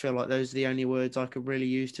just feel like those are the only words I could really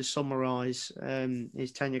use to summarise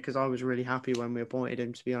his tenure, because I was really happy when we appointed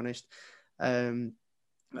him, to be honest. And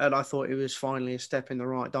I thought it was finally a step in the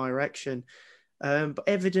right direction. But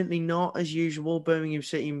evidently not, as usual. Birmingham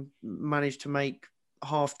City managed to make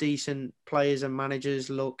half-decent players and managers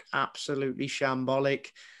look absolutely shambolic.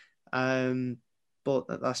 But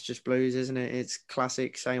that's just Blues, isn't it? It's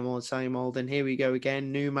classic, same old, same old. And here we go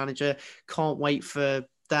again, new manager. Can't wait for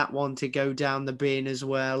that one to go down the bin as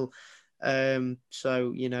well. So,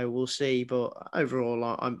 we'll see. But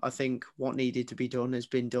overall, I think what needed to be done has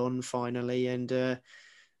been done finally. And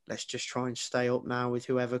let's just try and stay up now with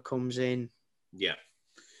whoever comes in. Yeah.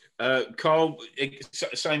 Carl,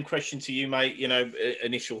 same question to you, mate.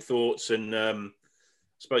 Initial thoughts, and I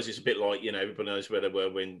suppose it's a bit like, everybody knows where they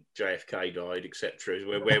were when JFK died, etc.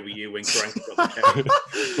 Where were you when Karanka got the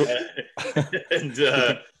count? And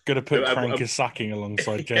going to put Karanka sacking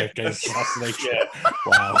alongside JFK's assassination. Yeah.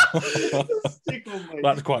 Wow.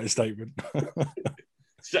 That's quite a statement.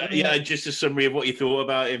 So, just a summary of what you thought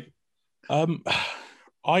about him. I'm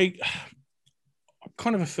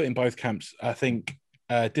kind of a foot in both camps. I think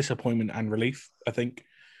disappointment and relief. I think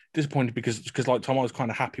disappointed because like Tom, I was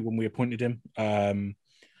kind of happy when we appointed him,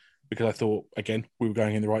 because I thought, again, we were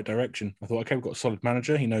going in the right direction. I thought, okay, we've got a solid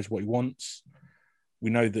manager. He knows what he wants. We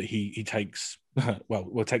know that he takes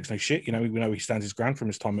takes no shit. We know he stands his ground from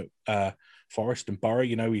his time at Forest and Borough.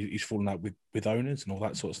 He's fallen out with owners and all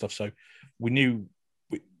that sort of stuff. So we knew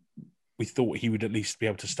we thought he would at least be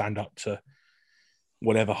able to stand up to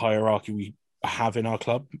whatever hierarchy we have in our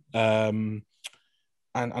club. And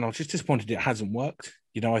I was just disappointed it hasn't worked.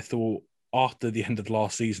 I thought after the end of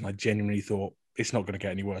last season, I genuinely thought it's not going to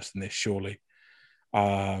get any worse than this, surely.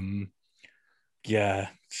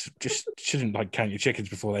 Just shouldn't count your chickens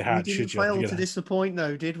before they hatch. We didn't fail to disappoint,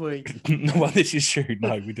 though, did we? Well, this is true.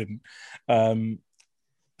 No, we didn't.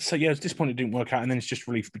 So yeah, I was disappointed it didn't work out, and then it's just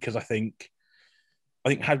relief because I think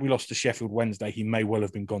had we lost to Sheffield Wednesday, he may well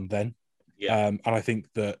have been gone then. Yeah. And I think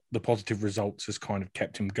that the positive results has kind of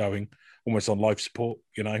kept him going, almost on life support.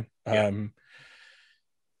 Yeah.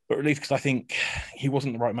 But relief because I think he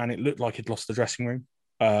wasn't the right man. It looked like he'd lost the dressing room.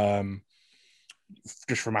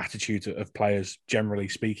 Just from attitudes of players, generally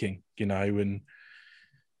speaking, and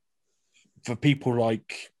for people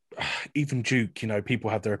like even Duke, people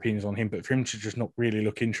have their opinions on him, but for him to just not really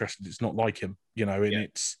look interested, it's not like him, and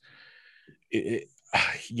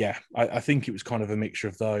I think it was kind of a mixture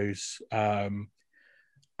of those. And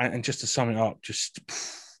just to sum it up,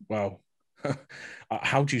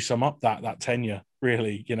 how do you sum up that tenure,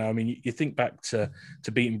 really? You think back to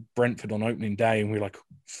beating Brentford on opening day and we're like,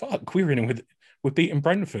 fuck, we're beating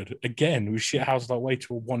Brentford again. We shithoused our way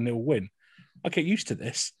to a 1-0 win. I get used to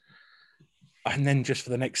this. And then just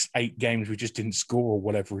for the next 8 games, we just didn't score, or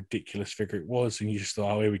whatever ridiculous figure it was. And you just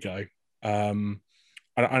thought, oh, here we go. And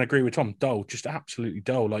I agree with Tom, dull, just absolutely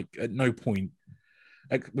dull. Like, at no point,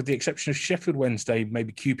 like, with the exception of Sheffield Wednesday,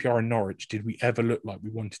 maybe QPR and Norwich, did we ever look like we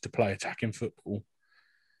wanted to play attacking football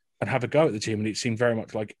and have a go at the team? And it seemed very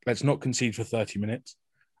much like, let's not concede for 30 minutes,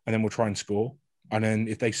 and then we'll try and score. And then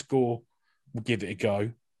if they score, we'll give it a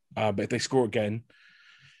go. But if they score again,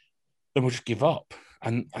 then we'll just give up.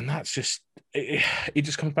 And that's just, it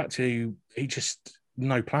just comes back to,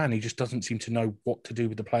 no plan. He just doesn't seem to know what to do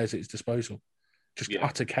with the players at his disposal. Just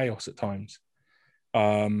utter chaos at times.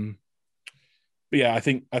 But yeah, I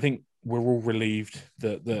think we're all relieved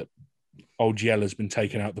that old Yell has been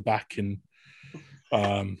taken out the back and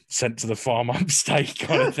sent to the farm upstate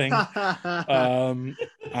kind of thing.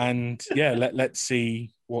 And yeah, let's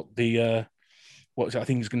see what the I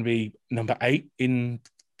think is going to be number 8 in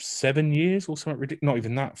 7 years or something ridiculous. Not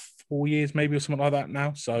even that, 4 years maybe or something like that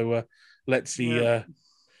now. So let's see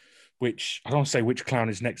which, I don't want to say which clown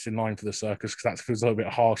is next in line for the circus, because that feels a little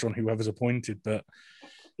bit harsh on whoever's appointed, but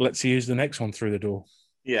let's see who's the next one through the door.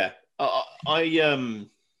 Yeah. I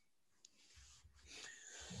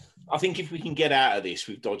think if we can get out of this,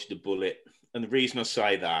 we've dodged a bullet. And the reason I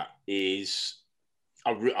say that is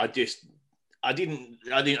I didn't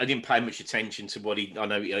pay much attention to what I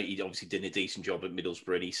know he obviously did a decent job at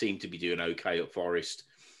Middlesbrough, and he seemed to be doing okay at Forest.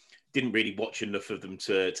 Didn't really watch enough of them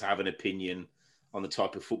to have an opinion on the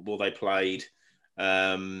type of football they played.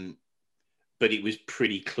 But it was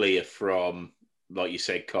pretty clear from, like you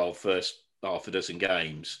said, Carl, first half a dozen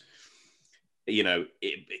games,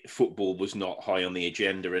 football was not high on the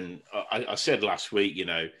agenda. And I said last week,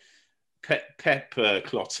 Pep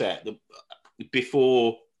Clotet,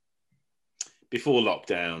 before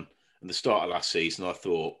lockdown and the start of last season, I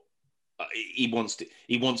thought he wants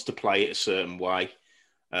to play it a certain way,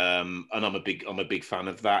 and I'm a big fan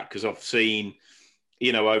of that, because I've seen,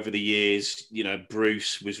 over the years,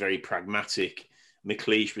 Bruce was very pragmatic,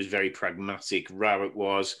 McLeish was very pragmatic, Rowett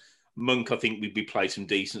was, Monk, I think we played some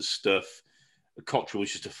decent stuff. Cottrell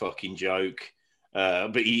was just a fucking joke,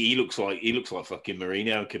 but he looks like fucking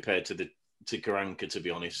Mourinho compared to Karanka, to be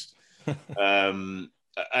honest. And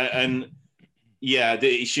yeah,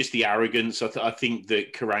 it's just the arrogance. I think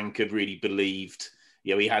that Karanka really believed,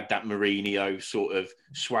 he had that Mourinho sort of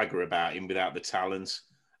swagger about him without the talent.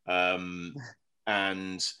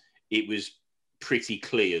 And it was pretty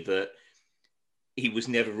clear that he was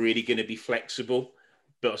never really going to be flexible.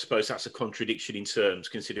 But I suppose that's a contradiction in terms,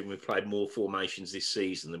 considering we've played more formations this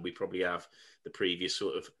season than we probably have the previous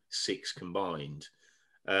sort of 6 combined.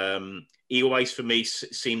 He always, for me,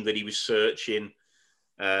 seemed that he was searching.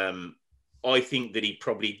 I think that he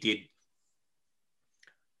probably did.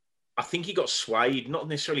 I think he got swayed, not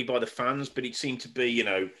necessarily by the fans, but it seemed to be,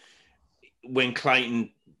 when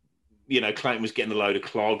Clayton was getting a load of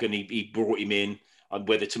clog and he brought him in, on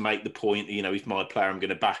whether to make the point, he's my player, I'm going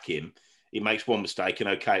to back him. He makes one mistake and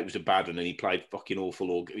okay, it was a bad one and he played fucking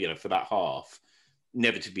awful, for that half.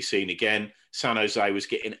 Never to be seen again. San Jose was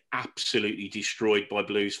getting absolutely destroyed by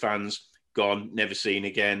Blues fans. Gone, never seen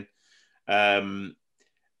again. And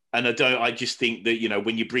I just think that,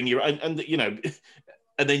 when you bring your own, and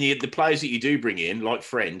then the players that you do bring in, like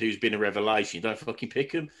Friend, who's been a revelation, you don't fucking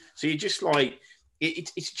pick them. So you're just like,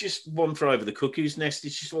 it's just one for over the cuckoo's nest.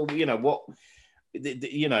 It's just, well, what,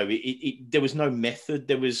 there was no method.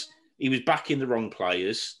 He was backing the wrong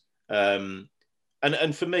players. And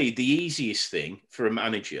for me, the easiest thing for a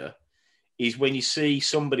manager is when you see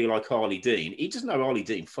somebody like Harley Dean. He doesn't know Harley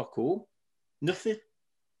Dean, fuck all. Nothing.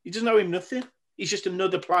 He doesn't know him nothing. He's just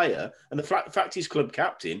another player. And the fact he's club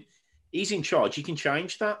captain, he's in charge. He can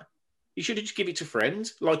change that. He should have just given it to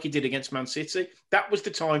Friend like he did against Man City. That was the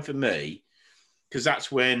time for me, because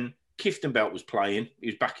that's when Kiftembelt was playing. He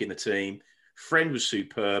was back in the team. Friend was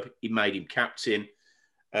superb. He made him captain.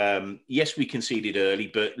 Yes, we conceded early,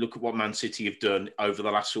 but look at what Man City have done over the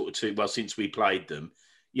last since we played them.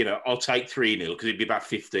 I'll take 3-0 because it'd be about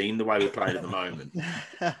 15 the way we're playing at the moment.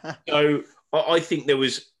 So I think there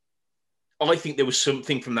was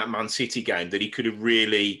something from that Man City game that he could have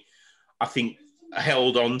really, I think,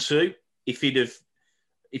 held on to if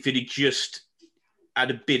he'd just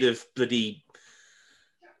had a bit of bloody.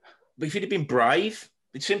 But if he'd have been brave.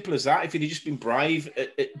 It's simple as that. If he'd just been brave,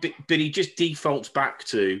 but he just defaults back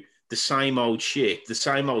to the same old shit, the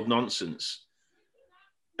same old nonsense.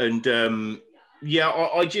 And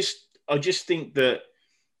I just think that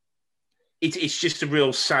it's just a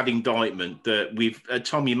real sad indictment that we've.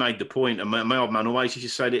 Tom, you made the point, and my old man always used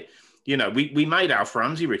to say that. We made Alf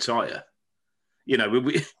Ramsey retire.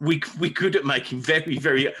 We good at making very,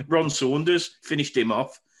 very. Ron Saunders finished him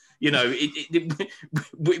off. With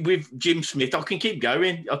Jim Smith, I can keep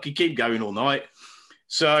going. I can keep going all night.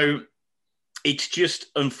 So it's just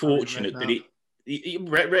unfortunate that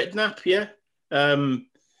Redknapp, yeah.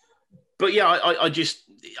 But yeah,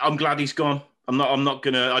 I'm glad he's gone. I'm not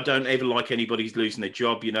gonna. I don't ever like anybody who's losing their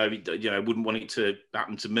job. Wouldn't want it to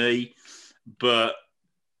happen to me. But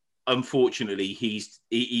unfortunately, he's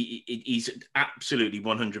absolutely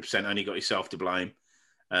 100% only got himself to blame.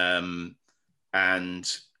 And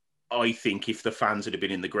I think if the fans had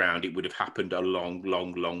been in the ground, it would have happened a long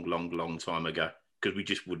time ago, because we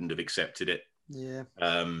just wouldn't have accepted it. Yeah.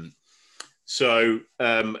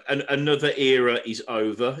 Another era is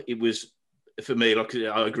over. It was, for me, like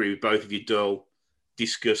I agree with both of you, dull,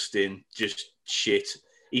 disgusting, just shit.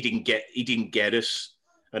 He didn't get us.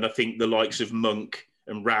 And I think the likes of Monk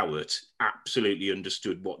and Rowett absolutely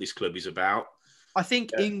understood what this club is about. I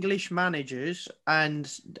think English managers, and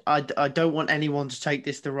I don't want anyone to take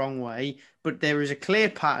this the wrong way, but there is a clear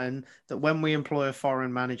pattern that when we employ a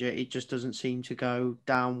foreign manager, it just doesn't seem to go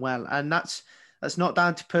down well. And that's not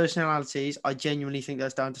down to personalities. I genuinely think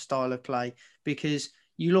that's down to style of play, because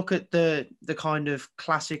you look at the kind of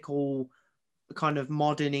classical, kind of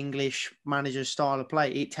modern English manager style of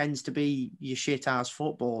play, it tends to be your shit ass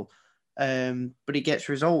football. But it gets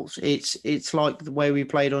results. It's like the way we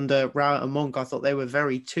played under Rowett and Monk. I thought they were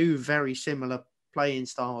two very similar playing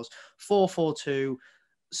styles. 4-4-2,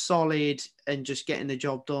 solid, and just getting the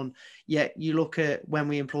job done. Yet you look at when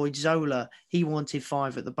we employed Zola, he wanted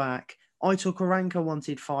 5 at the back. Karanka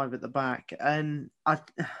wanted 5 at the back, and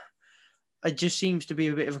it just seems to be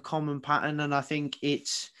a bit of a common pattern. And I think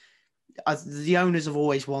the owners have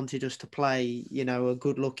always wanted us to play, a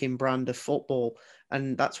good-looking brand of football,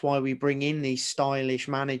 and that's why we bring in these stylish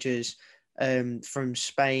managers from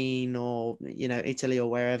Spain or Italy or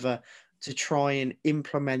wherever to try and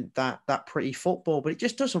implement that pretty football. But it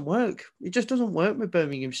just doesn't work. It just doesn't work with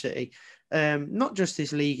Birmingham City. Not just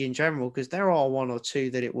this league in general, because there are one or two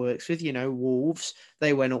that it works with. Wolves,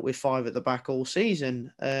 they went up with 5 at the back all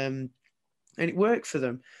season, and it worked for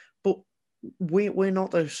them. But we're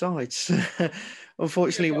not those sides.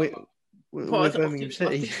 Unfortunately, we're Birmingham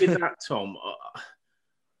City. I think with that, Tom,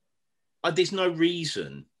 there's no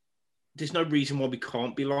reason why we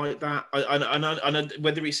can't be like that. I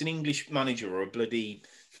whether it's an English manager or a bloody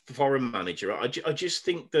foreign manager, I just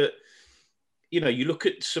think that, you look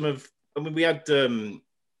at some of, we had, it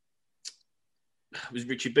was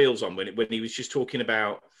Richard Beales on when he was just talking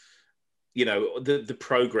about, the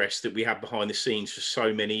progress that we had behind the scenes for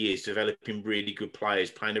so many years, developing really good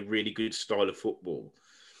players, playing a really good style of football.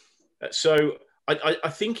 So I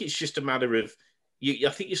think it's just a matter of,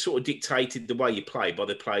 I think you're sort of dictated the way you play by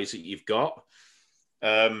the players that you've got.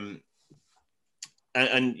 And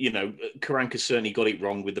Karanka certainly got it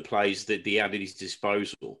wrong with the players that he had at his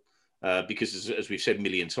disposal. Because as we've said a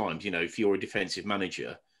million times, if you're a defensive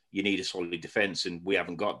manager, you need a solid defence, and we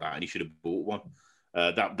haven't got that, and he should have bought one.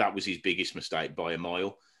 That was his biggest mistake by a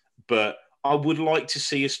mile. But I would like to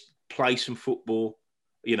see us play some football.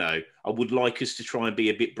 I would like us to try and be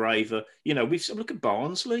a bit braver. Look at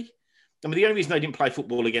Barnsley. The only reason they didn't play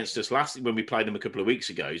football against us when we played them a couple of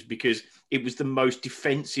weeks ago is because it was the most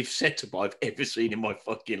defensive setup I've ever seen in my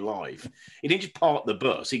fucking life. He didn't just park the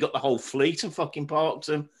bus. He got the whole fleet and fucking parked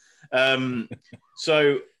them. But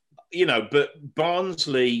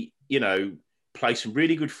Barnsley, play some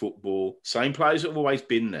really good football. Same players that have always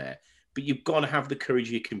been there. But you've got to have the courage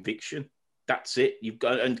of your conviction. That's it. You've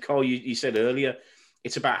got, and Carl, you said earlier,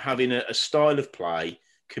 it's about having a style of play,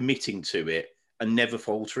 committing to it, and never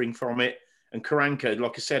faltering from it. And Karanka,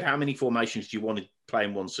 like I said, how many formations do you want to play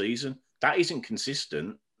in one season? That isn't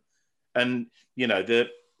consistent. And,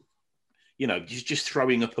 just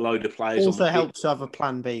throwing up a load of players. Also helps to have a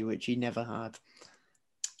plan B, which he never had.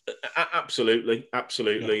 Absolutely.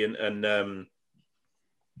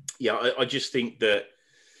 Yeah. I just think that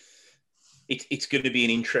it's going to be an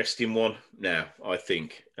interesting one now, I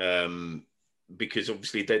think, because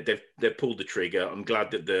obviously they've pulled the trigger. I'm glad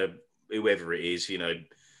that whoever it is,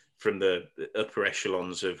 from the upper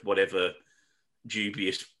echelons of whatever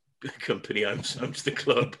dubious company owns the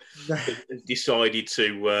club, decided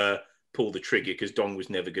to pull the trigger, because Dong was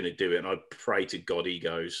never going to do it. And I pray to God he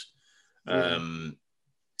goes. But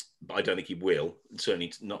I don't think he will.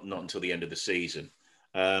 Certainly not until the end of the season.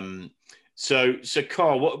 So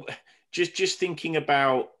Carl, just thinking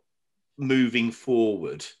about moving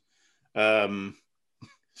forward, some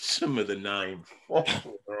of the names.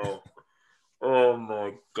 Oh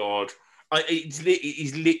my God.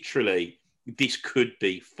 It's literally, this could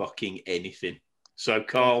be fucking anything. So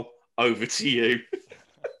Carl, over to you.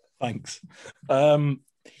 Thanks.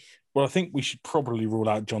 Well, I think we should probably rule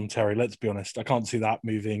out John Terry. Let's be honest. I can't see that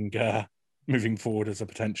moving forward as a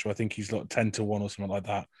potential. I think he's like 10-1 or something like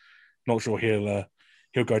that. Not sure he'll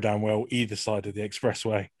go down well either side of the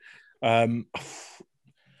expressway.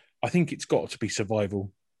 I think it's got to be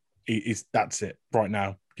survival. That's it right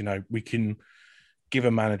now. We can give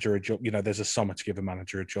a manager a job. There's a summer to give a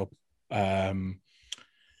manager a job. I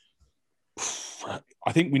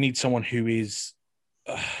think we need someone who is.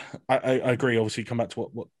 I agree. Obviously, come back to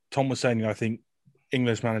what Tom was saying. I think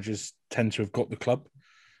English managers tend to have got the club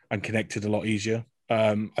and connected a lot easier.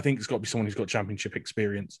 I think it's got to be someone who's got championship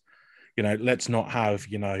experience. Let's not have,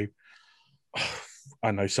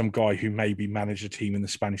 I know some guy who maybe managed a team in the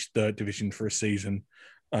Spanish third division for a season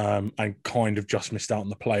and kind of just missed out on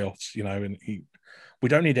the playoffs, and we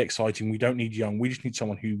don't need exciting. We don't need young. We just need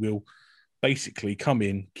someone who will basically come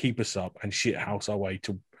in, keep us up and shit house our way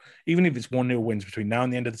to, even if it's 1-0 wins between now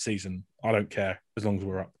and the end of the season, I don't care as long as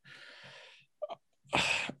we're up.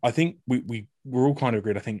 I think we're all kind of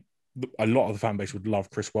agreed. I think a lot of the fan base would love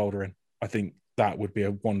Chris Wilder in. I think that would be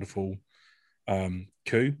a wonderful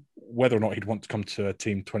coup. Whether or not he'd want to come to a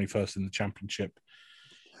team 21st in the championship,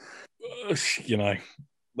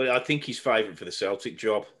 But I think he's favourite for the Celtic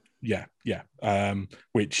job. Yeah.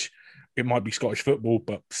 Which it might be Scottish football,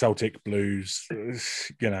 but Celtic Blues,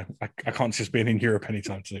 I can't see us being in Europe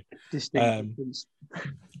anytime soon.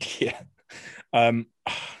 Yeah.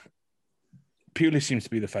 Pulis seems to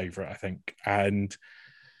be the favourite, I think, and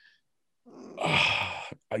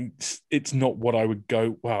it's not what I would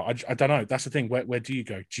go. Well, I don't know. That's the thing. Where do you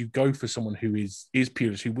go? Do you go for someone who is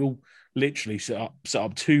Pulis, who will literally set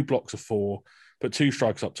up 2 blocks of 4, put 2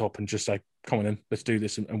 strikers up top, and just say, "Come on in, let's do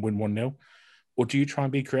this and win 1-0"? Or do you try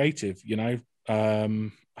and be creative? It's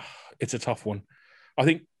a tough one. I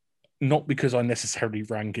think not because I necessarily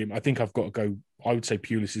rank him. I think I've got to go. I would say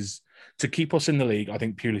Pulis is, to keep us in the league. I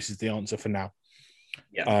think Pulis is the answer for now.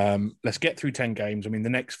 Yeah. Let's get through 10 games. I mean, the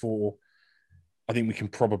next 4, I think we can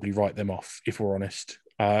probably write them off if we're honest.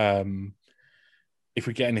 If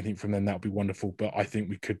we get anything from them, that would be wonderful. But I think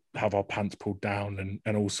we could have our pants pulled down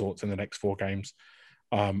and all sorts in the next 4 games.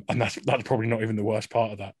 And that's probably not even the worst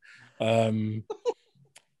part of that.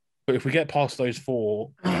 But if we get past those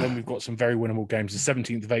 4, then we've got some very winnable games. The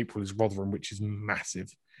 17th of April is Rotherham, which is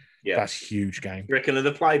massive. Yeah, that's a huge game. You reckon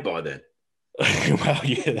they'll play by then? Well,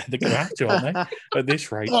 yeah, they're going to have to, aren't they? At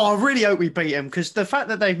this rate. Oh, I really hope we beat them, because the fact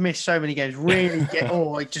that they've missed so many games really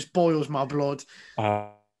it just boils my blood.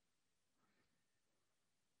 For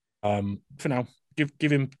now,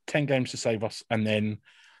 give him 10 games to save us, and then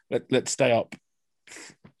let's stay up.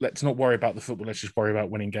 Let's not worry about the football. Let's just worry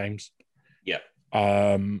about winning games. Yeah.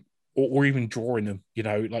 Or even drawing them.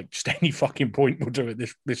 Just any fucking point we'll do it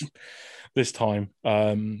this time.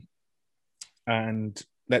 And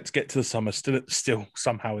let's get to the summer still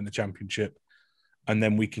somehow in the championship, and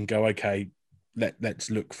then we can go, okay, let's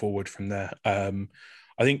look forward from there. I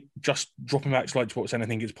think just dropping back slightly to what I was saying, I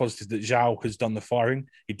think it's positive that Zhao has done the firing.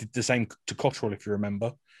 He did the same to Cottrell, if you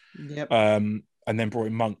remember. Yep. And then brought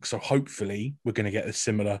in Monk. So hopefully we're going to get a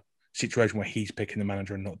similar situation where he's picking the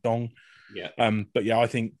manager and not Dong. Yeah. But yeah, I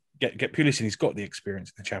think get Pulis in. He's got the experience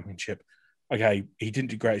in the championship. Okay, he didn't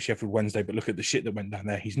do great at Sheffield Wednesday, but look at the shit that went down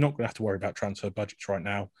there. He's not going to have to worry about transfer budgets right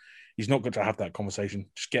now. He's not going to have that conversation.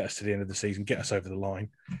 Just get us to the end of the season, get us over the line.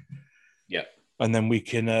 Yeah. And then we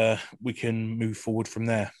can move forward from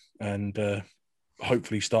there and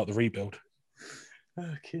hopefully start the rebuild.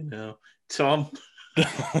 Okay, now Tom.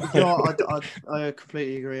 I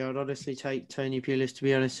completely agree. I'd honestly take Tony Pulis, to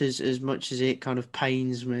be honest. As much as it kind of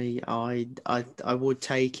pains me, I would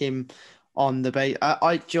take him on the base.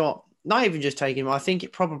 Not even just take him. I think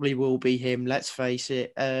it probably will be him. Let's face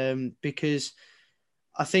it, because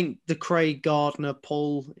I think the Craig Gardner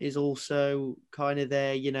pull is also kind of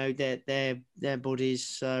there. They're buddies,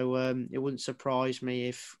 so it wouldn't surprise me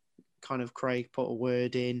if kind of Craig put a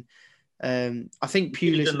word in. I think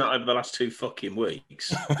Pulis He's done that over the last 2 fucking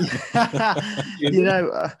weeks.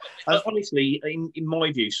 Honestly, in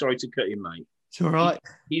my view, sorry to cut you, mate. It's all right.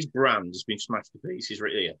 His brand has been smashed to pieces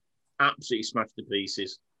right here. Absolutely smashed to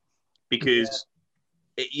pieces. Because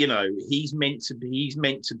he's meant to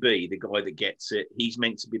be the guy that gets it. He's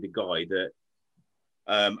meant to be the guy that.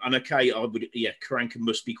 And okay, Karanka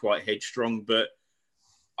must be quite headstrong, but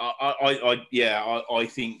I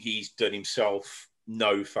think he's done himself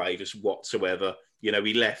no favours whatsoever.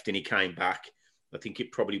 He left and he came back. I think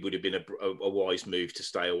it probably would have been a wise move to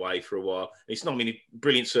stay away for a while. It's not a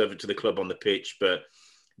brilliant servant to the club on the pitch, but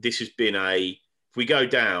this has been if we go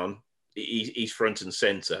down, he's front and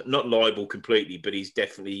centre. Not liable completely, but he's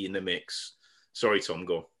definitely in the mix. Sorry, Tom,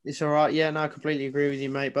 go on. It's all right. Yeah, no, I completely agree with you,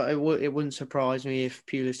 mate. But it wouldn't surprise me if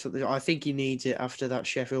Pulis took the. I think he needs it after that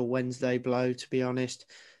Sheffield Wednesday blow. To be honest,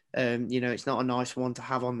 it's not a nice one to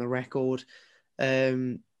have on the record.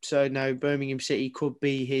 So no, Birmingham City could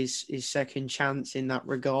be his second chance in that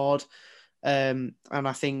regard. And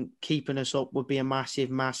I think keeping us up would be a massive,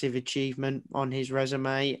 massive achievement on his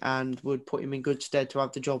resume and would put him in good stead to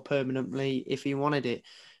have the job permanently if he wanted it.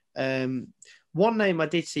 One name I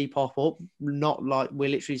did see pop up, not like we're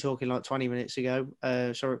literally talking like 20 minutes ago.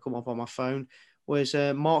 Sorry, it come up on my phone. Was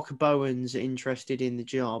Mark Bowen's interested in the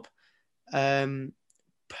job?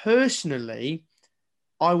 Personally,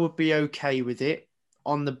 I would be okay with it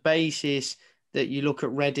on the basis that you look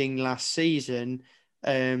at Reading last season.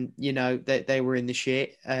 They were in the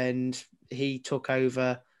shit, and he took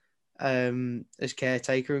over as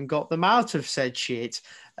caretaker and got them out of said shit.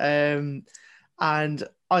 And on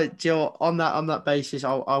that basis,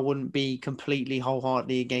 I wouldn't be completely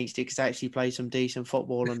wholeheartedly against it because I actually played some decent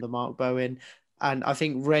football under Mark Bowen. And I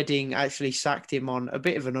think Reading actually sacked him on a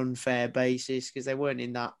bit of an unfair basis because they weren't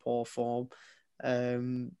in that poor form.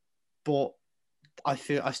 But I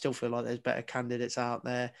still feel like there's better candidates out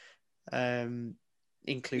there,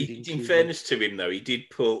 including. In fairness to him, though, he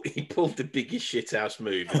pulled the biggest shithouse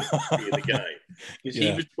move in the game because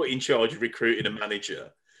he was put in charge of recruiting a manager.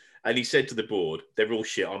 And he said to the board, "They're all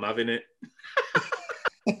shit. I'm having it."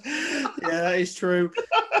 Yeah, that is true.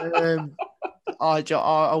 I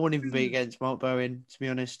wouldn't even be against Mark Bowen, to be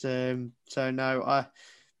honest. So no,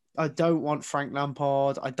 I don't want Frank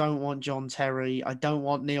Lampard. I don't want John Terry. I don't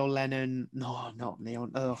want Neil Lennon. No, not Neil.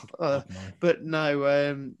 No. But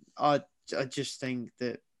no, I just think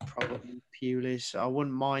that probably Pulis. I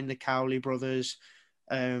wouldn't mind the Cowley brothers.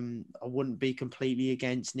 I wouldn't be completely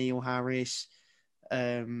against Neil Harris.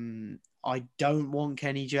 I don't want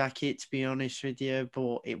Kenny Jackett, to be honest with you,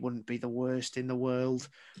 but it wouldn't be the worst in the world.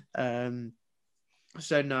 So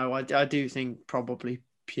no, I do think probably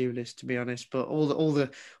Pulis, to be honest. But all the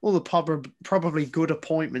probably good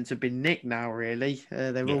appointments have been nicked now. Really,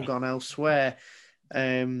 they've all gone elsewhere.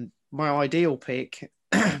 My ideal pick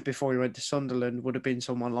before he went to Sunderland would have been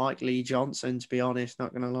someone like Lee Johnson, to be honest.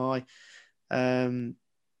 Not going to lie,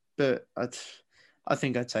 but I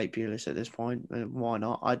think I'd take Pulis at this point. Why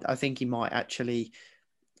not? I think he might actually.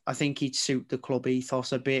 I think he'd suit the club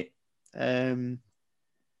ethos a bit.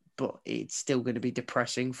 But it's still going to be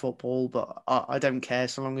depressing football. But I don't care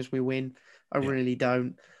so long as we win. I really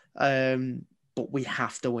don't. But we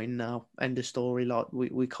have to win now. End of story. Like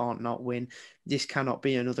we can't not win. This cannot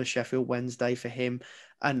be another Sheffield Wednesday for him.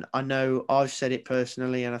 And I know I've said it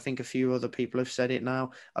personally, and I think a few other people have said it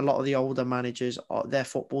now. A lot of the older managers, their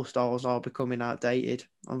football styles are becoming outdated,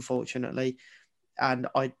 unfortunately. And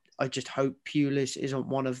I just hope Pulis isn't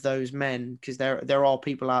one of those men, because there are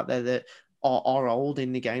people out there that are old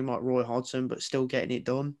in the game, like Roy Hodgson, but still getting it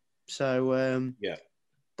done. So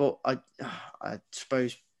but I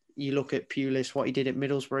suppose you look at Pulis, what he did at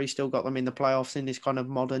Middlesbrough, he still got them in the playoffs in this kind of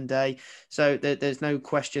modern day. So there's no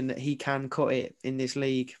question that he can cut it in this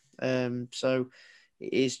league. So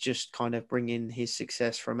it is just kind of bringing his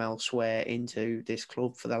success from elsewhere into this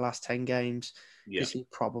club for the last 10 games, because he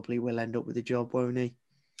probably will end up with a job, won't he?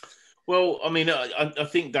 Well, I mean, I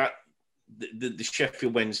think that the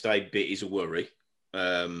Sheffield Wednesday bit is a worry,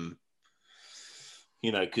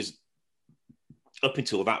 because up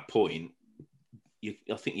until that point,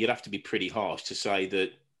 I think you'd have to be pretty harsh to say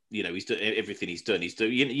that, he's done everything he's done. He's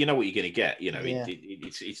done. You know what you're going to get.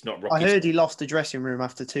 It's not rocket. I heard he lost the dressing room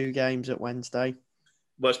after 2 games at Wednesday.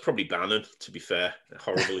 Well, it's probably Bannon, to be fair.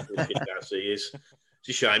 Horrible as he is. It's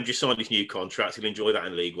a shame. Just signed his new contract. He'll enjoy that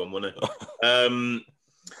in League One, won't he?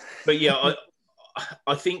 But yeah,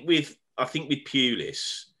 I think with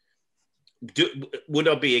Pulis, would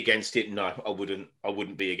I be against it? No, I wouldn't. I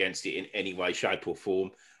wouldn't be against it in any way, shape, or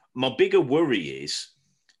form. My bigger worry is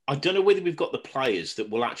I don't know whether we've got the players that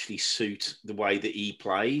will actually suit the way that he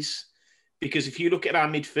plays. Because if you look at our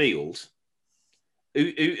midfield,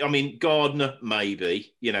 I mean, Gardner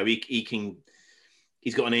maybe, he can.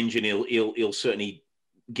 He's got an engine. He'll certainly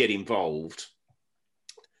get involved.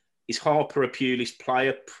 Is Harper a Pulis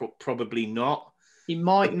player? Probably not. He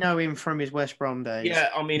might know him from his West Brom days. Yeah,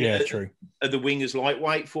 I mean, true. Are the wingers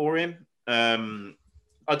lightweight for him? And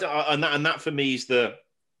that for me is the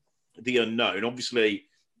unknown. Obviously,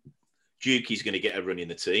 Dukey's going to get a run in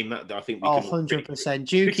the team. I think we can. 100%.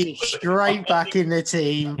 Dukey straight back in the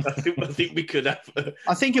team. I think we could have.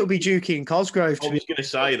 I think it'll be Dukey and Cosgrove. I was going to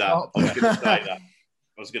say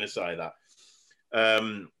that.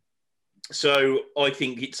 So I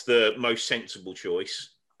think it's the most sensible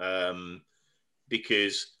choice,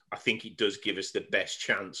 because I think it does give us the best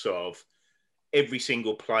chance of every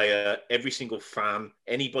single player, every single fan,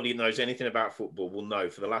 anybody that knows anything about football will know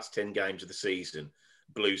for the last 10 games of the season,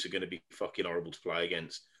 Blues are going to be fucking horrible to play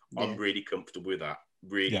against. Yeah. I'm really comfortable with that.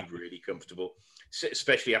 Really comfortable,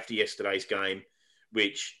 especially after yesterday's game,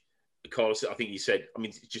 which, Carlos, I think you said, I mean,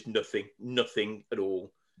 it's just nothing at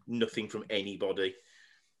all, nothing from anybody.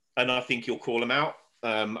 And I think you'll call them out.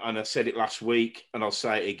 And I said it last week, and I'll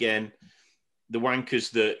say it again. The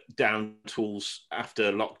wankers that down tools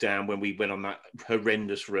after lockdown, when we went on that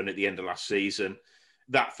horrendous run at the end of last season,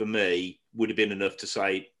 that for me would have been enough to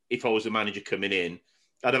say, if I was the manager coming in,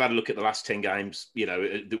 I'd have had a look at the last 10 games,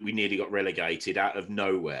 that we nearly got relegated out of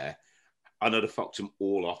nowhere. And I'd have fucked them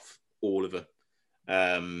all off, all of them.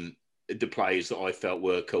 The players that I felt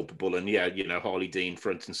were culpable. And Harley Dean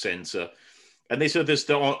front and centre. And there's others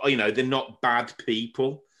that are, they're not bad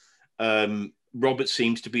people. Robert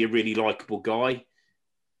seems to be a really likable guy.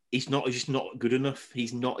 He's just not good enough.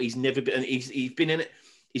 He's never been. He's been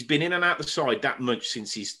in and out the side that much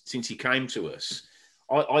since he came to us.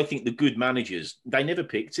 I think the good managers, they never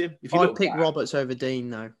picked him. I'd pick Roberts over Dean,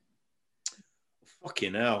 though.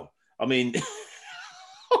 Fucking hell! I mean,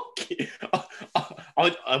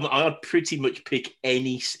 I'd pretty much pick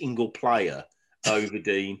any single player over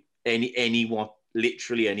Dean. Anyone.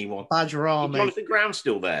 Literally anyone. Badger Army. Jonathan Brown's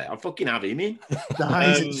still there. I'll fucking have him in. No,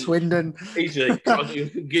 he's at Swindon. He's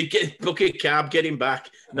book a cab, get him back.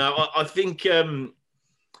 No, I think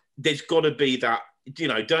there's got to be that. You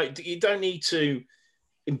don't need to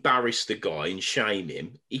embarrass the guy and shame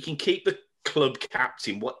him. He can keep the club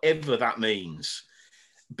captain, whatever that means.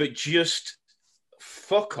 But just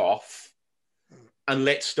fuck off and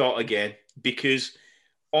let's start again. Because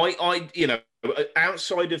outside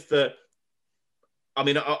of the. I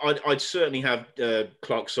mean, I'd certainly have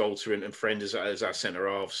Clark Salter and Friend as our centre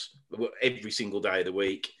halves every single day of the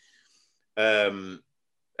week, and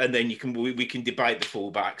then we can debate the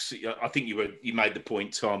fullbacks. I think you made the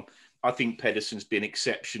point, Tom. I think Pedersen's been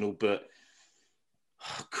exceptional, but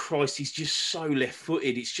Christ, he's just so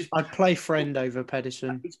left-footed. It's just I'd play Friend over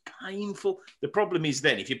Pedersen. It's painful. The problem is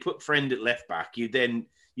then if you put Friend at left back,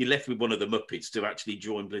 you're left with one of the Muppets to actually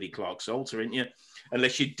join bloody Clark Salter, aren't you?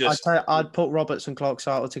 Unless you just... I'd put Roberts and Clark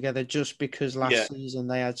Salter together just because last season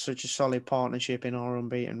they had such a solid partnership in our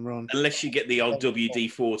unbeaten run. Unless you get the old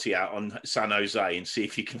WD-40 out on San Jose and see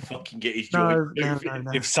if you can fucking get his joint. No.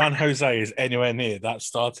 If San Jose is anywhere near that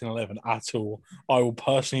starting 11 at all, I will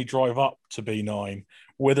personally drive up to B9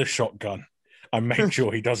 with a shotgun and make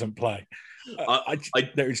sure he doesn't play.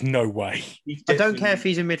 There is no way. I don't care if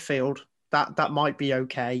he's in midfield. That might be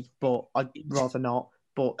okay, but I'd rather not.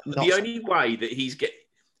 But the only way that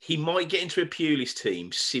he might get into a Pulis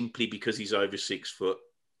team simply because he's over 6 foot.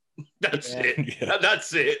 That's it. Yeah.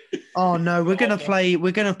 That's it. Oh no, we're gonna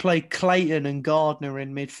play Clayton and Gardner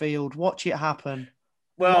in midfield. Watch it happen.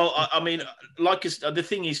 Well, I mean, the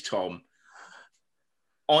thing is, Tom,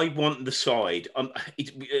 I want the side.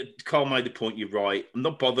 Carl made the point. You're right. I'm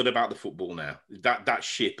not bothered about the football now. That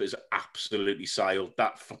ship has absolutely sailed.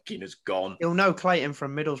 That fucking has gone. You'll know Clayton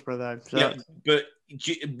from Middlesbrough, though. So. Yeah, but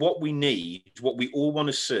what we need, what we all want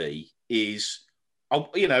to see is, I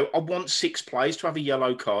want 6 players to have a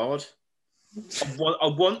yellow card. I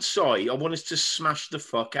want us to smash the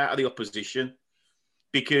fuck out of the opposition,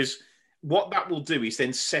 because what that will do is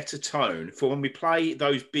then set a tone for when we play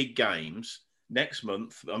those big games next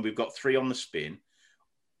month, and we've got 3 on the spin.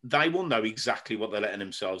 They will know exactly what they're letting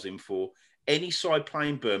themselves in for. Any side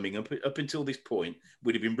playing Birmingham up until this point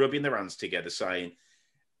would have been rubbing their hands together saying,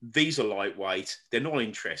 these are lightweight, they're not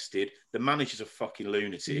interested, the manager's a fucking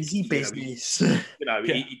lunatic. Easy business.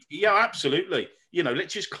 Yeah, absolutely.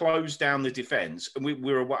 Let's just close down the defence and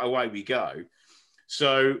away we go.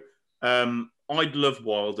 So I'd love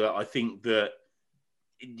Wilder. I think that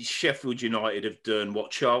Sheffield United have done what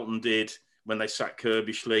Charlton did when they sacked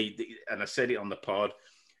Kirbishley, and I said it on the pod,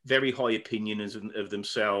 very high opinion of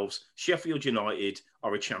themselves. Sheffield United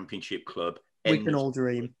are a championship club. We can all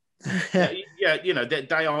dream. They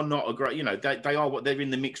are not a great, they are what they're in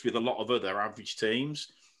the mix with a lot of other average teams,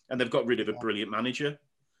 and they've got rid of a brilliant manager.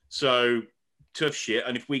 So tough shit.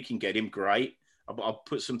 And if we can get him, great. I'll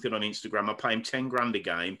put something on Instagram. I'll pay him 10 grand a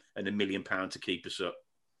game and £1 million to keep us up.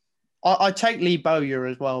 I take Lee Bowyer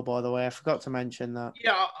as well, by the way. I forgot to mention that.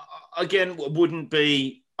 Yeah, again, wouldn't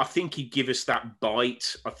be... I think he'd give us that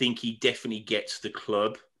bite. I think he definitely gets the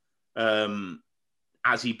club.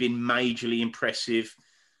 Has he been majorly impressive?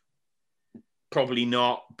 Probably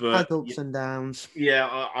not, but... Ups and downs. Yeah,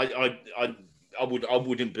 I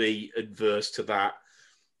wouldn't be adverse to that.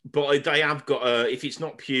 But they have got if it's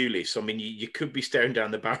not Pulis, I mean, you could be staring down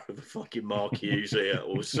the barrel of a fucking Mark Hughes here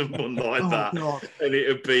or someone like that, God. and it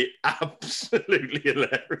would be absolutely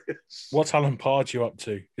hilarious. What's Alan Pardew up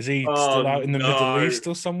to? Is he Oh, still out in the Middle no. East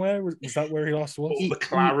or somewhere? Was that where he last was? Or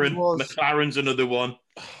McLaren. McLaren's another one.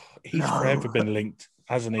 He's forever been linked,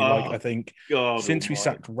 hasn't he? Oh, I think God since we almighty.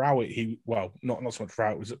 sacked Rowett, not so much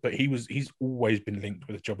Rowett, but he's always been linked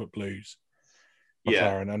with a job at Blues.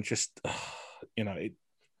 McLaren, and just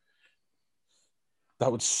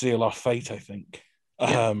that would seal our fate, I think.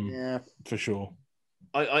 For sure.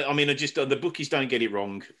 I mean, the bookies don't get it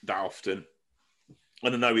wrong that often.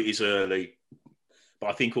 And I know it is early, but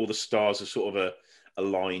I think all the stars are sort of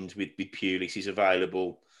aligned with Pulis. He's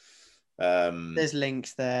available. There's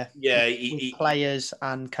links there. Yeah, with players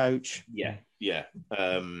and coach. Yeah.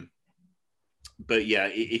 But yeah,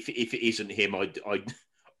 if it isn't him,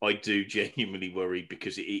 I do genuinely worry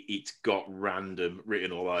because it's got random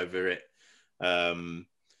written all over it.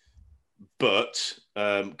 But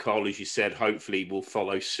Carl, as you said, hopefully we'll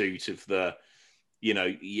follow suit of the,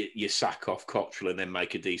 you sack off Cottrell and then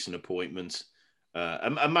make a decent appointment.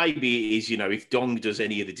 And maybe it is, if Dong does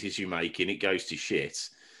any of the decision making, it goes to shit.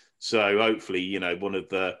 So hopefully, one of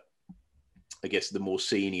the, I guess, the more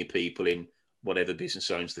senior people in whatever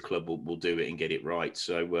business owns the club will do it and get it right.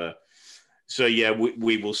 So yeah,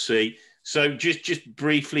 we will see. So just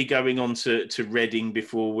briefly going on to Reading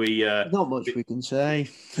before we... Not much we can say.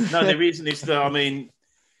 No, there isn't. It's I mean,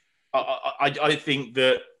 I think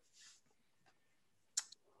that,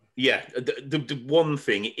 yeah, the one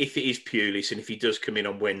thing, if it is Pulis and if he does come in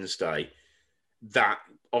on Wednesday, that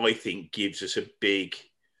I think gives us a big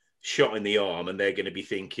shot in the arm, and they're going to be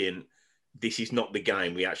thinking, this is not the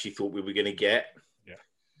game we actually thought we were going to get. Yeah,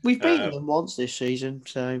 we've beaten them once this season,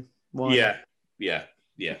 so why? Yeah.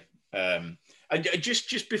 And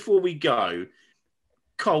just before we go,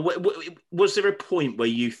 Carl, was there a point where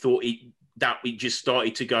you thought that it just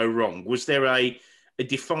started to go wrong? Was there a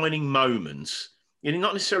defining moment,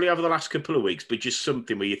 not necessarily over the last couple of weeks, but just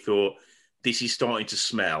something where you thought, this is starting to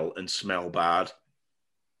smell bad?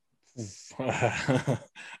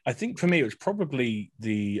 I think for me, it was probably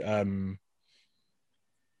the...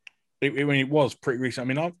 it was pretty recent.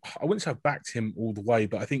 I mean, I wouldn't say I've backed him all the way,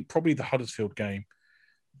 but I think probably the Huddersfield game,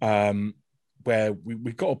 where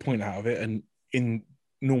we got a point out of it, and in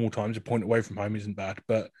normal times, a point away from home isn't bad.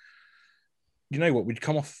 But you know what?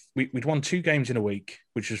 We'd won 2 games in a week,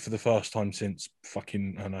 which was for the first time since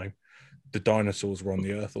fucking, I don't know, the dinosaurs were on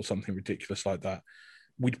the earth or something ridiculous like that.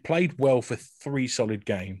 We'd played well for 3 solid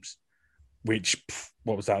games, which,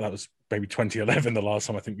 what was that? That was maybe 2011, the last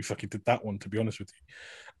time I think we fucking did that one, to be honest with you.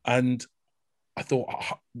 And I thought,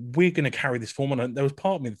 we're going to carry this form on. And there was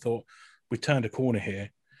part of me that thought, we turned a corner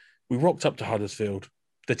here. We rocked up to Huddersfield.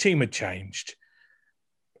 The team had changed.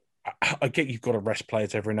 I get you've got to rest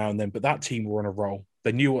players every now and then, but that team were on a roll.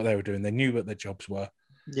 They knew what they were doing. They knew what their jobs were.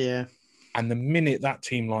 Yeah. And the minute that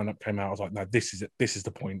team lineup came out, I was like, no, this is it. This is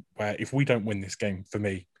the point where if we don't win this game, for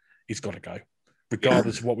me, he's got to go.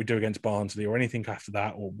 Regardless of what we do against Barnsley or anything after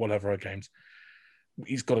that or whatever our games,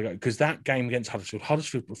 he's got to go. Because that game against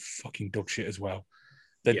Huddersfield were fucking dog shit as well.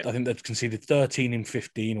 I think they've conceded 13 in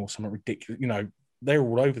 15 or something ridiculous. They're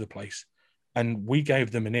all over the place. And we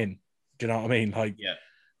gave them an in. Do you know what I mean?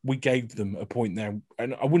 We gave them a point there.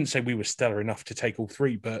 And I wouldn't say we were stellar enough to take all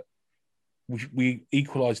 3, but we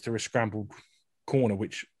equalised through a scrambled corner,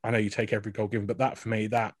 which I know you take every goal given, but that for me,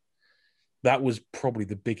 that was probably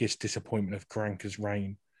the biggest disappointment of Karanka's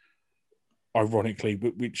reign, ironically,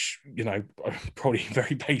 which, I'm probably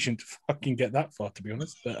very patient to fucking get that far, to be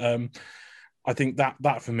honest. But I think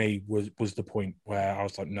that for me was the point where I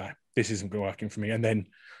was like, no, this isn't working for me. And then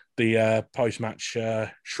the post-match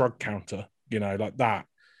shrug counter, like that.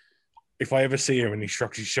 If I ever see him and he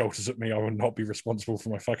shrugs his shoulders at me, I will not be responsible for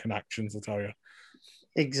my fucking actions, I'll tell you.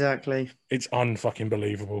 Exactly. It's unfucking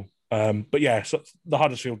believable. But yeah, so the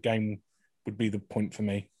Huddersfield game would be the point for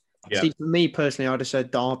me. Yeah. See, for me personally, I'd have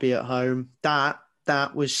said Derby at home. That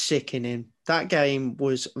was sickening. That game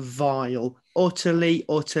was vile, utterly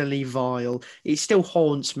vile. It still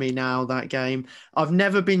haunts me now, that game. I've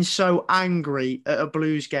never been so angry at a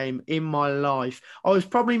Blues game in my life. I was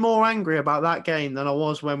probably more angry about that game than I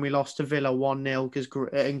was when we lost to Villa 1-0 because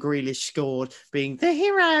Grealish scored, being the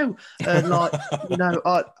hero. I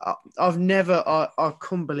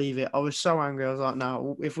couldn't believe it. I was so angry. I was like,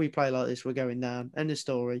 no, if we play like this, we're going down. End of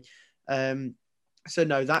story. So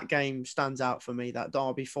no, that game stands out for me. That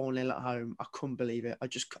Derby 4-0 at home, I couldn't believe it. I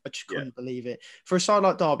just couldn't believe it. For a side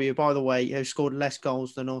like Derby, who, by the way, have scored less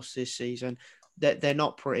goals than us this season, they're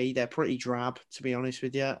not pretty. They're pretty drab, to be honest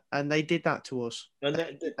with you. And they did that to us. And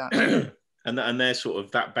and their sort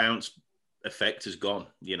of that bounce effect has gone.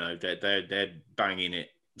 You know, they're banging it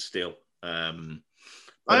still.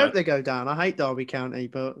 I hope they go down. I hate Derby County,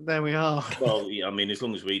 but there we are. Well, yeah, I mean, as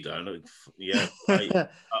long as we don't, yeah.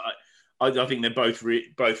 I think they're both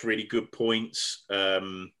really good points.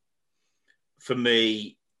 For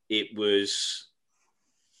me, it was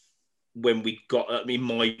when we got, in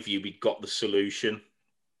my view, we got the solution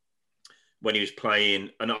when he was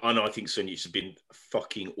playing. And I think Sunjic has been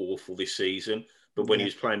fucking awful this season. But when he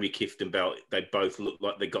was playing with Kifton Belt, they both looked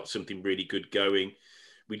like they got something really good going.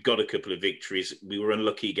 We'd got a couple of victories. We were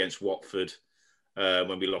unlucky against Watford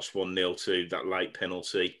when we lost 1-0 to that late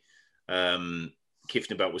penalty.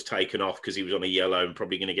 Kifton Belt was taken off because he was on a yellow and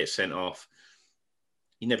probably going to get sent off.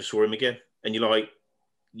 You never saw him again. And you're like,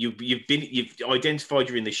 you've identified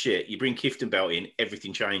you're in the shit. You bring Kifton Belt in,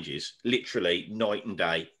 everything changes. Literally, night and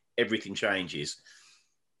day, everything changes.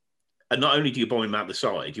 And not only do you bomb him out the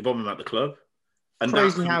side, you bomb him out the club. And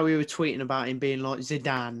crazy how we were tweeting about him being like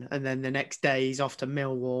Zidane, and then the next day he's off to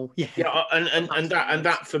Millwall. Yeah, and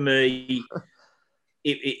that for me,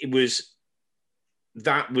 it was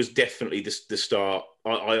definitely the start.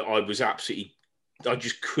 I was absolutely, I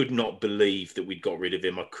just could not believe that we'd got rid of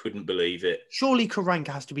him. I couldn't believe it. Surely Karanka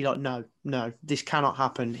has to be like, no, this cannot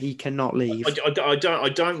happen. He cannot leave. I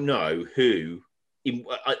don't know who,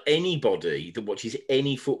 anybody that watches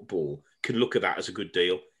any football can look at that as a good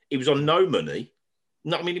deal. He was on no money.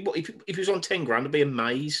 No, I mean, if he was on 10 grand, I'd be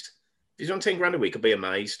amazed. If he's on 10 grand a week, I'd be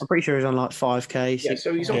amazed. I'm pretty sure he's on like 5k. Yeah,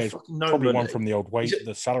 so he's on fucking no probably money. One from the old wage,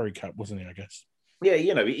 the salary cap, wasn't he? I guess. Yeah,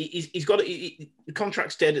 you know, he's got the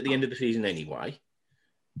contract's dead at the end of the season anyway.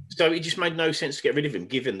 So it just made no sense to get rid of him,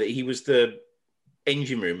 given that he was the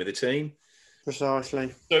engine room of the team.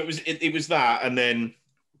 Precisely. So it was that, and then,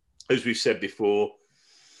 as we've said before,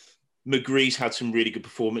 McGree's had some really good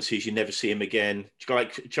performances. You never see him again.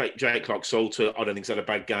 Like Jake Clark-Salter, I don't think he's had a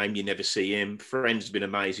bad game. You never see him. Friend's been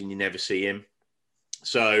amazing. You never see him.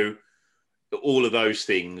 So all of those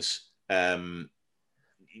things,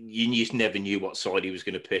 you just never knew what side he was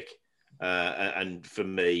going to pick. And for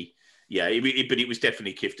me, yeah, but it was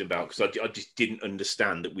definitely Kifton Belt, because I just didn't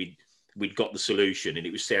understand that we'd got the solution, and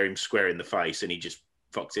it was staring him square in the face, and he just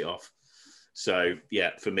fucked it off. So, yeah,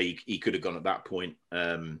 for me, he could have gone at that point.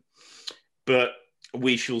 But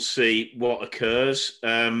we shall see what occurs.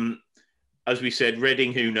 As we said,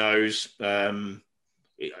 Reading, who knows? I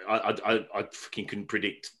fucking couldn't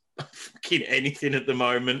predict fucking anything at the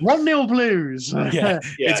moment. 1-0 Blues. Yeah,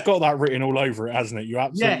 it's got that written all over it, hasn't it? You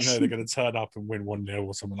absolutely know they're going to turn up and win 1-0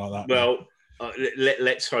 or something like that. Well,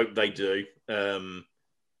 let's hope they do.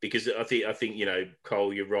 Because I think, you know,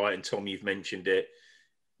 Cole, you're right, and Tom, you've mentioned it.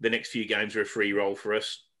 The next few games are a free roll for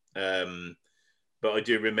us. But I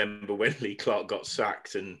do remember when Lee Clark got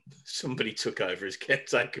sacked and somebody took over as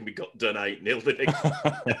caretaker and we got done 8-0 the next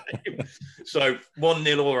game. So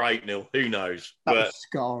 1-0 or 8-0, who knows? That was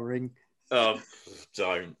scarring.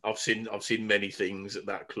 Don't. I've seen many things at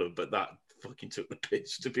that club, but that fucking took the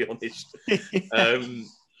piss, to be honest.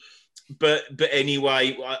 But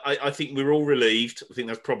anyway, I think we're all relieved. I think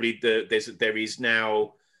that's probably there is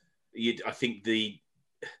now. I think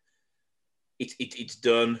it's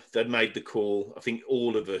done. They've made the call. I think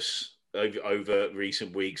all of us over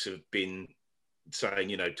recent weeks have been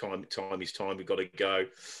saying, you know, time is time. We've got to go.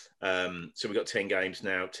 So we've got 10 games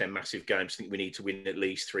now, 10 massive games. I think we need to win at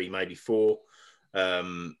least 3, maybe 4,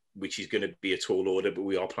 which is going to be a tall order. But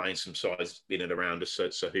we are playing some sides in and around us,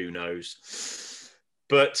 so who knows?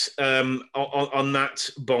 But on that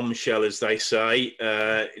bombshell, as they say,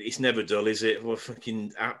 it's never dull, is it? Well,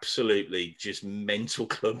 fucking absolutely just mental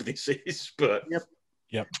club this is. But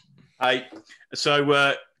yep. Hey,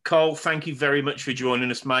 so Cole, thank you very much for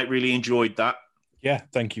joining us, mate. Really enjoyed that. Yeah,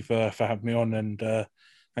 thank you for having me on, and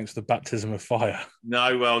thanks for the baptism of fire.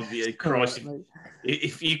 No, well, Christ,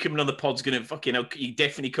 if you come on the pod's going to fucking, you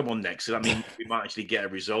definitely come on next. I mean, we might actually get a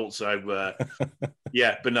result. So,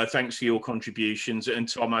 yeah, but no, thanks for your contributions. And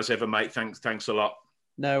Tom, as ever, mate, thanks a lot.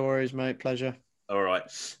 No worries, mate. Pleasure. All right.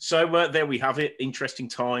 So there we have it. Interesting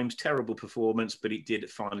times, terrible performance, but it did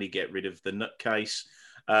finally get rid of the nutcase.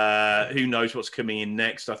 Who knows what's coming in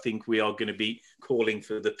next? I think we are going to be calling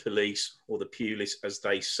for the police, or the Pulis, as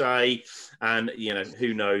they say. And, you know,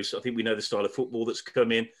 who knows? I think we know the style of football that's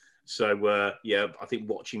coming. So, yeah, I think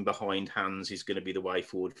watching behind hands is going to be the way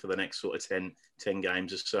forward for the next sort of 10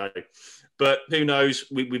 games or so. But who knows?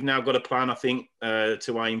 We've now got a plan, I think,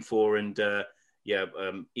 to aim for. And,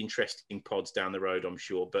 interesting pods down the road, I'm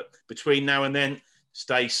sure. But between now and then,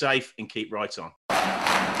 stay safe and keep right on.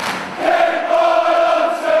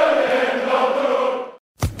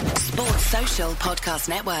 Sports Social Podcast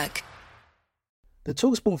Network. The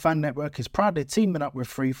TalkSport Fan Network is proudly teaming up with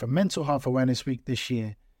Free for Mental Health Awareness Week this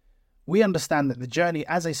year. We understand that the journey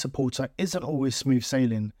as a supporter isn't always smooth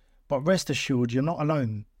sailing, but rest assured you're not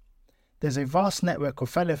alone. There's a vast network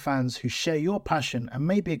of fellow fans who share your passion and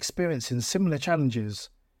may be experiencing similar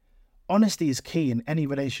challenges. Honesty is key in any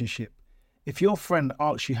relationship. If your friend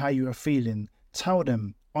asks you how you are feeling, tell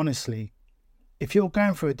them honestly. If you're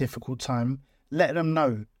going through a difficult time, let them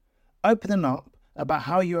know. Opening up about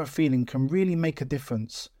how you are feeling can really make a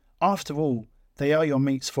difference. After all, they are your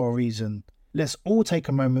mates for a reason. Let's all take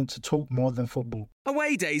a moment to talk more than football.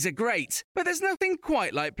 Away days are great, but there's nothing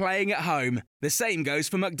quite like playing at home. The same goes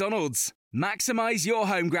for McDonald's. Maximise your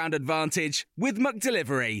home ground advantage with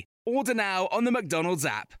McDelivery. Order now on the McDonald's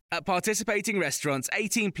app. At participating restaurants,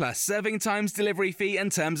 18 plus serving times, delivery fee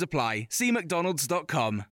and terms apply. See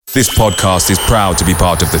mcdonalds.com. This podcast is proud to be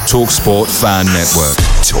part of the TalkSport Fan Network.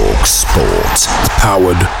 TalkSport.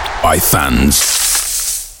 Powered by fans.